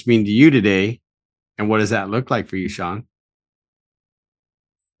fearless mean to you today? And what does that look like for you, Shawn?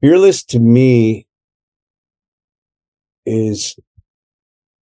 Fearless to me is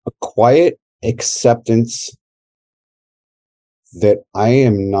a quiet acceptance that I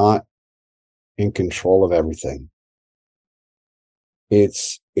am not in control of everything.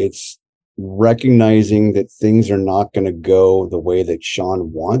 It's recognizing that things are not going to go the way that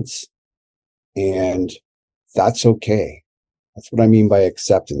Shawn wants, and that's okay. That's what I mean by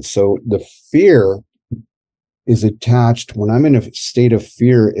acceptance. So the fear is attached, when I'm in a state of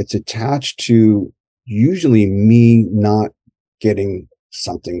fear, it's attached to usually me not getting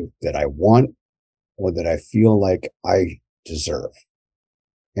something that I want or that I feel like I deserve.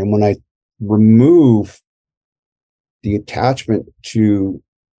 And when I remove the attachment to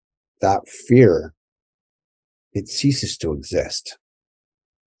that fear, it ceases to exist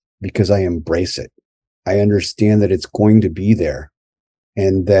because I embrace it. I understand that it's going to be there,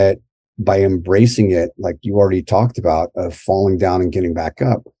 and that by embracing it, like you already talked about, of falling down and getting back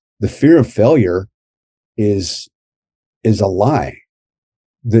up, the fear of failure is a lie.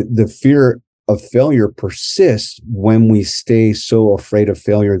 The fear of failure persists when we stay so afraid of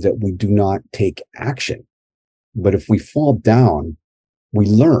failure that we do not take action. But if we fall down, we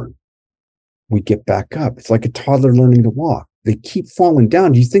learn. We get back up. It's like a toddler learning to walk. They keep falling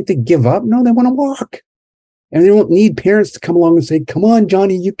down. Do you think they give up? No, they want to walk. And they don't need parents to come along and say, come on,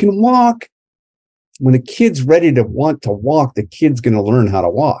 Johnny, you can walk. When a kid's ready to want to walk, the kid's going to learn how to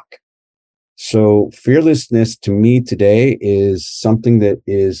walk. So fearlessness to me today is something that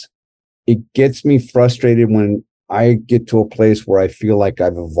it gets me frustrated when I get to a place where I feel like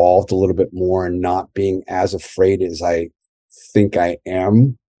I've evolved a little bit more and not being as afraid as I think I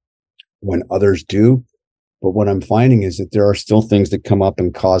am when others do. But what I'm finding is that there are still things that come up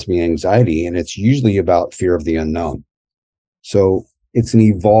and cause me anxiety, and it's usually about fear of the unknown. So it's an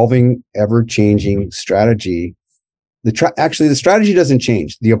evolving, ever-changing strategy. Actually, the strategy doesn't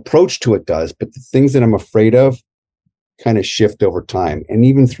change. The approach to it does, but the things that I'm afraid of kind of shift over time and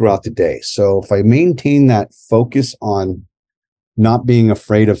even throughout the day. So if I maintain that focus on not being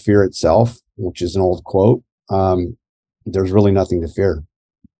afraid of fear itself, which is an old quote, there's really nothing to fear.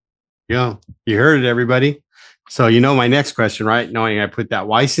 Yeah, you heard it, everybody. So my next question, right? Knowing I put that,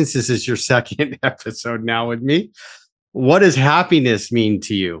 why, since this is your second episode now with me, what does happiness mean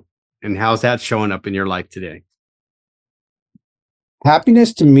to you? And how's that showing up in your life today?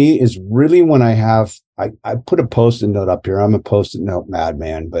 Happiness to me is really when I put a post-it note up here. I'm a post-it note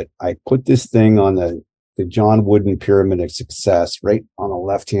madman, but I put this thing on the John Wooden Pyramid of Success right on the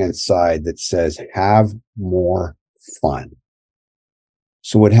left-hand side that says, have more fun.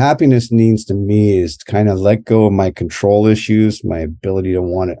 So what happiness means to me is to kind of let go of my control issues, my ability to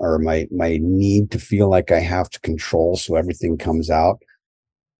want it, or my need to feel like I have to control so everything comes out.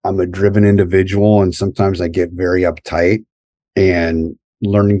 I'm a driven individual, and sometimes I get very uptight, and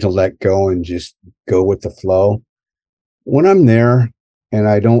learning to let go and just go with the flow. When I'm there and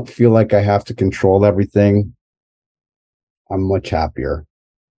I don't feel like I have to control everything, I'm much happier.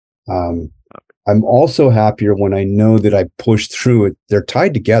 I'm also happier when I know that I pushed through it. They're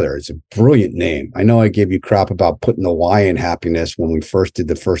tied together. It's a brilliant name. I know I gave you crap about putting the Y in happiness when we first did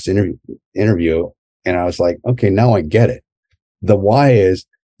the first interview. And I was like, okay, now I get it. The Y is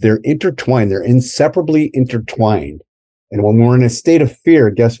they're intertwined. They're inseparably intertwined. And when we're in a state of fear,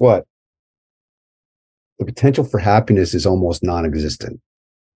 guess what? The potential for happiness is almost non-existent.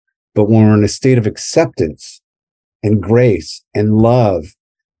 But when we're in a state of acceptance and grace and love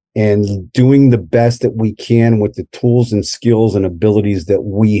and doing the best that we can with the tools and skills and abilities that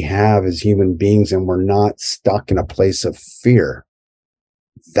we have as human beings, and we're not stuck in a place of fear,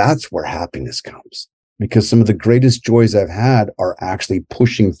 that's where happiness comes. Because some of the greatest joys I've had are actually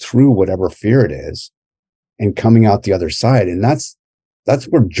pushing through whatever fear it is and coming out the other side. And that's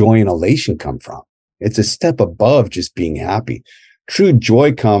where joy and elation come from. It's a step above just being happy. True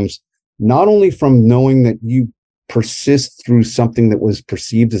joy comes not only from knowing that you persist through something that was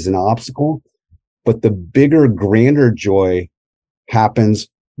perceived as an obstacle, but the bigger, grander joy happens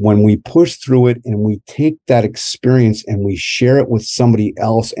when we push through it and we take that experience and we share it with somebody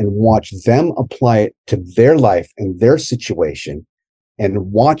else and watch them apply it to their life and their situation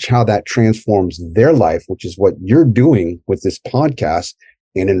and watch how that transforms their life, which is what you're doing with this podcast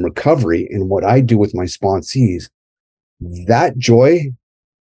and in recovery and what I do with my sponsees, that joy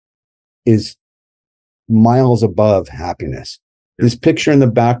is miles above happiness. This picture in the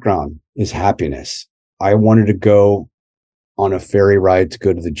background is happiness. I wanted to go on a ferry ride to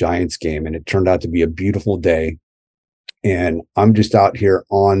go to the Giants game, and it turned out to be a beautiful day. And I'm just out here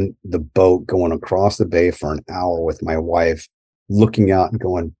on the boat going across the bay for an hour with my wife, looking out and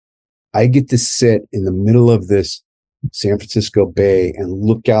going, I get to sit in the middle of this San Francisco Bay and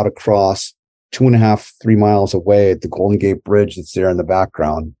look out across 2.5, 3 miles away at the Golden Gate Bridge that's there in the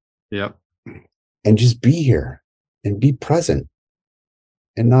background. Yep. And just be here and be present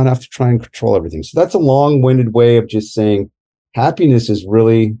and not have to try and control everything. So that's a long-winded way of just saying happiness is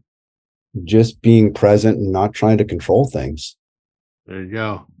really just being present and not trying to control things. There you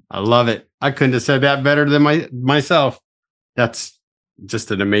go. I love it. I couldn't have said that better than myself. That's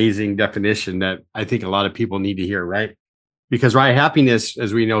just an amazing definition that I think a lot of people need to hear, right? Because, right, happiness,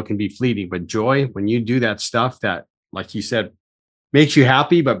 as we know, can be fleeting, but joy, when you do that stuff that, like you said, makes you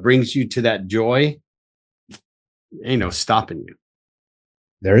happy, but brings you to that joy, ain't no stopping you.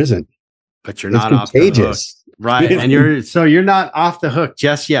 There isn't. But you're not off the hook. Right. And you're not off the hook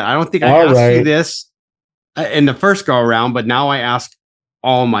just yet. I don't think I asked you this in the first go around, but now I ask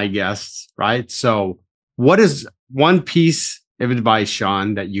all my guests, right? So what is one piece of advice,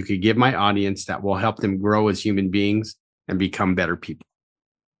 Shawn, that you could give my audience that will help them grow as human beings and become better people?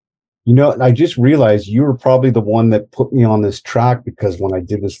 You know, I just realized you were probably the one that put me on this track, because when I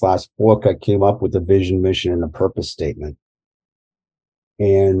did this last book, I came up with a vision, mission, and a purpose statement.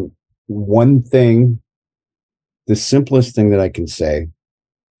 And one thing, the simplest thing that I can say,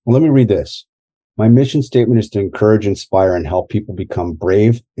 well, let me read this. My mission statement is to encourage, inspire, and help people become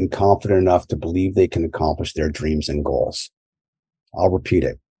brave and confident enough to believe they can accomplish their dreams and goals. I'll repeat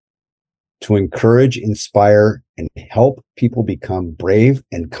it. To encourage, inspire, and help people become brave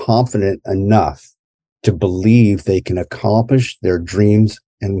and confident enough to believe they can accomplish their dreams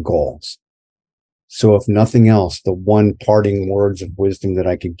and goals. So if nothing else, the one parting words of wisdom that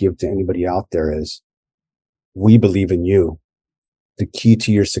I could give to anybody out there is, we believe in you. The key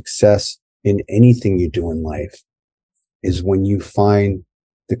to your success in anything you do in life is when you find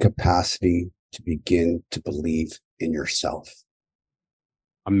the capacity to begin to believe in yourself.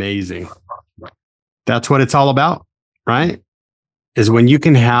 Amazing. That's what it's all about, right? Is when you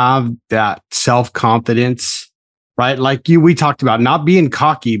can have that self-confidence, right? Like we talked about, not being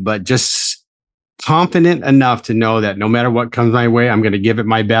cocky, but just confident enough to know that no matter what comes my way, I'm going to give it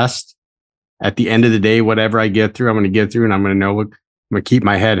my best. At the end of the day, whatever I get through, I'm going to get through, and I'm going to know, I'm going to keep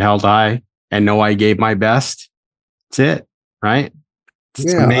my head held high and know I gave my best. That's it, right?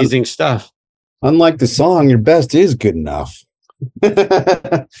 It's amazing stuff. Unlike the song, your best is good enough.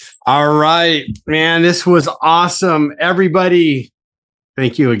 All right, man, this was awesome. Everybody,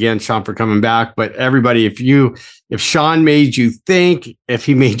 thank you again, Shawn, for coming back. But everybody, if Shawn made you think, if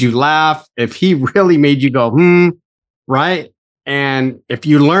he made you laugh, if he really made you go, right? And if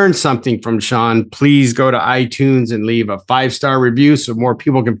you learned something from Shawn, please go to iTunes and leave a 5-star review so more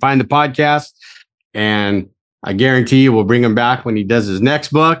people can find the podcast. And I guarantee you we'll bring him back when he does his next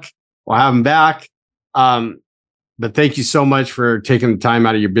book. We'll have him back. But thank you so much for taking the time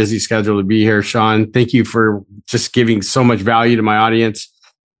out of your busy schedule to be here, Shawn. Thank you for just giving so much value to my audience.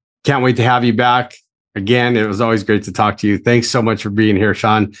 Can't wait to have you back. Again, it was always great to talk to you. Thanks so much for being here,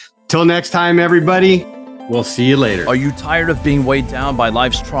 Shawn. Till next time, everybody. We'll see you later. Are you tired of being weighed down by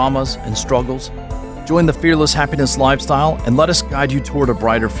life's traumas and struggles? Join the Fearless Happiness lifestyle and let us guide you toward a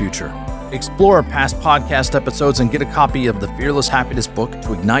brighter future. Explore our past podcast episodes and get a copy of the Fearless Happiness book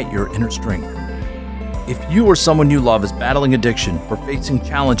to ignite your inner strength. If you or someone you love is battling addiction or facing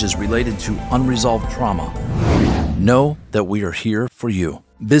challenges related to unresolved trauma, know that we are here for you.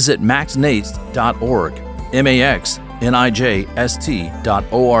 Visit maxnijst.org, maxnijst.org,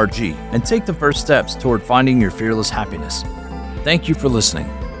 and take the first steps toward finding your fearless happiness. Thank you for listening.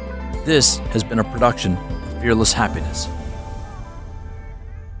 This has been a production of Fearless Happiness.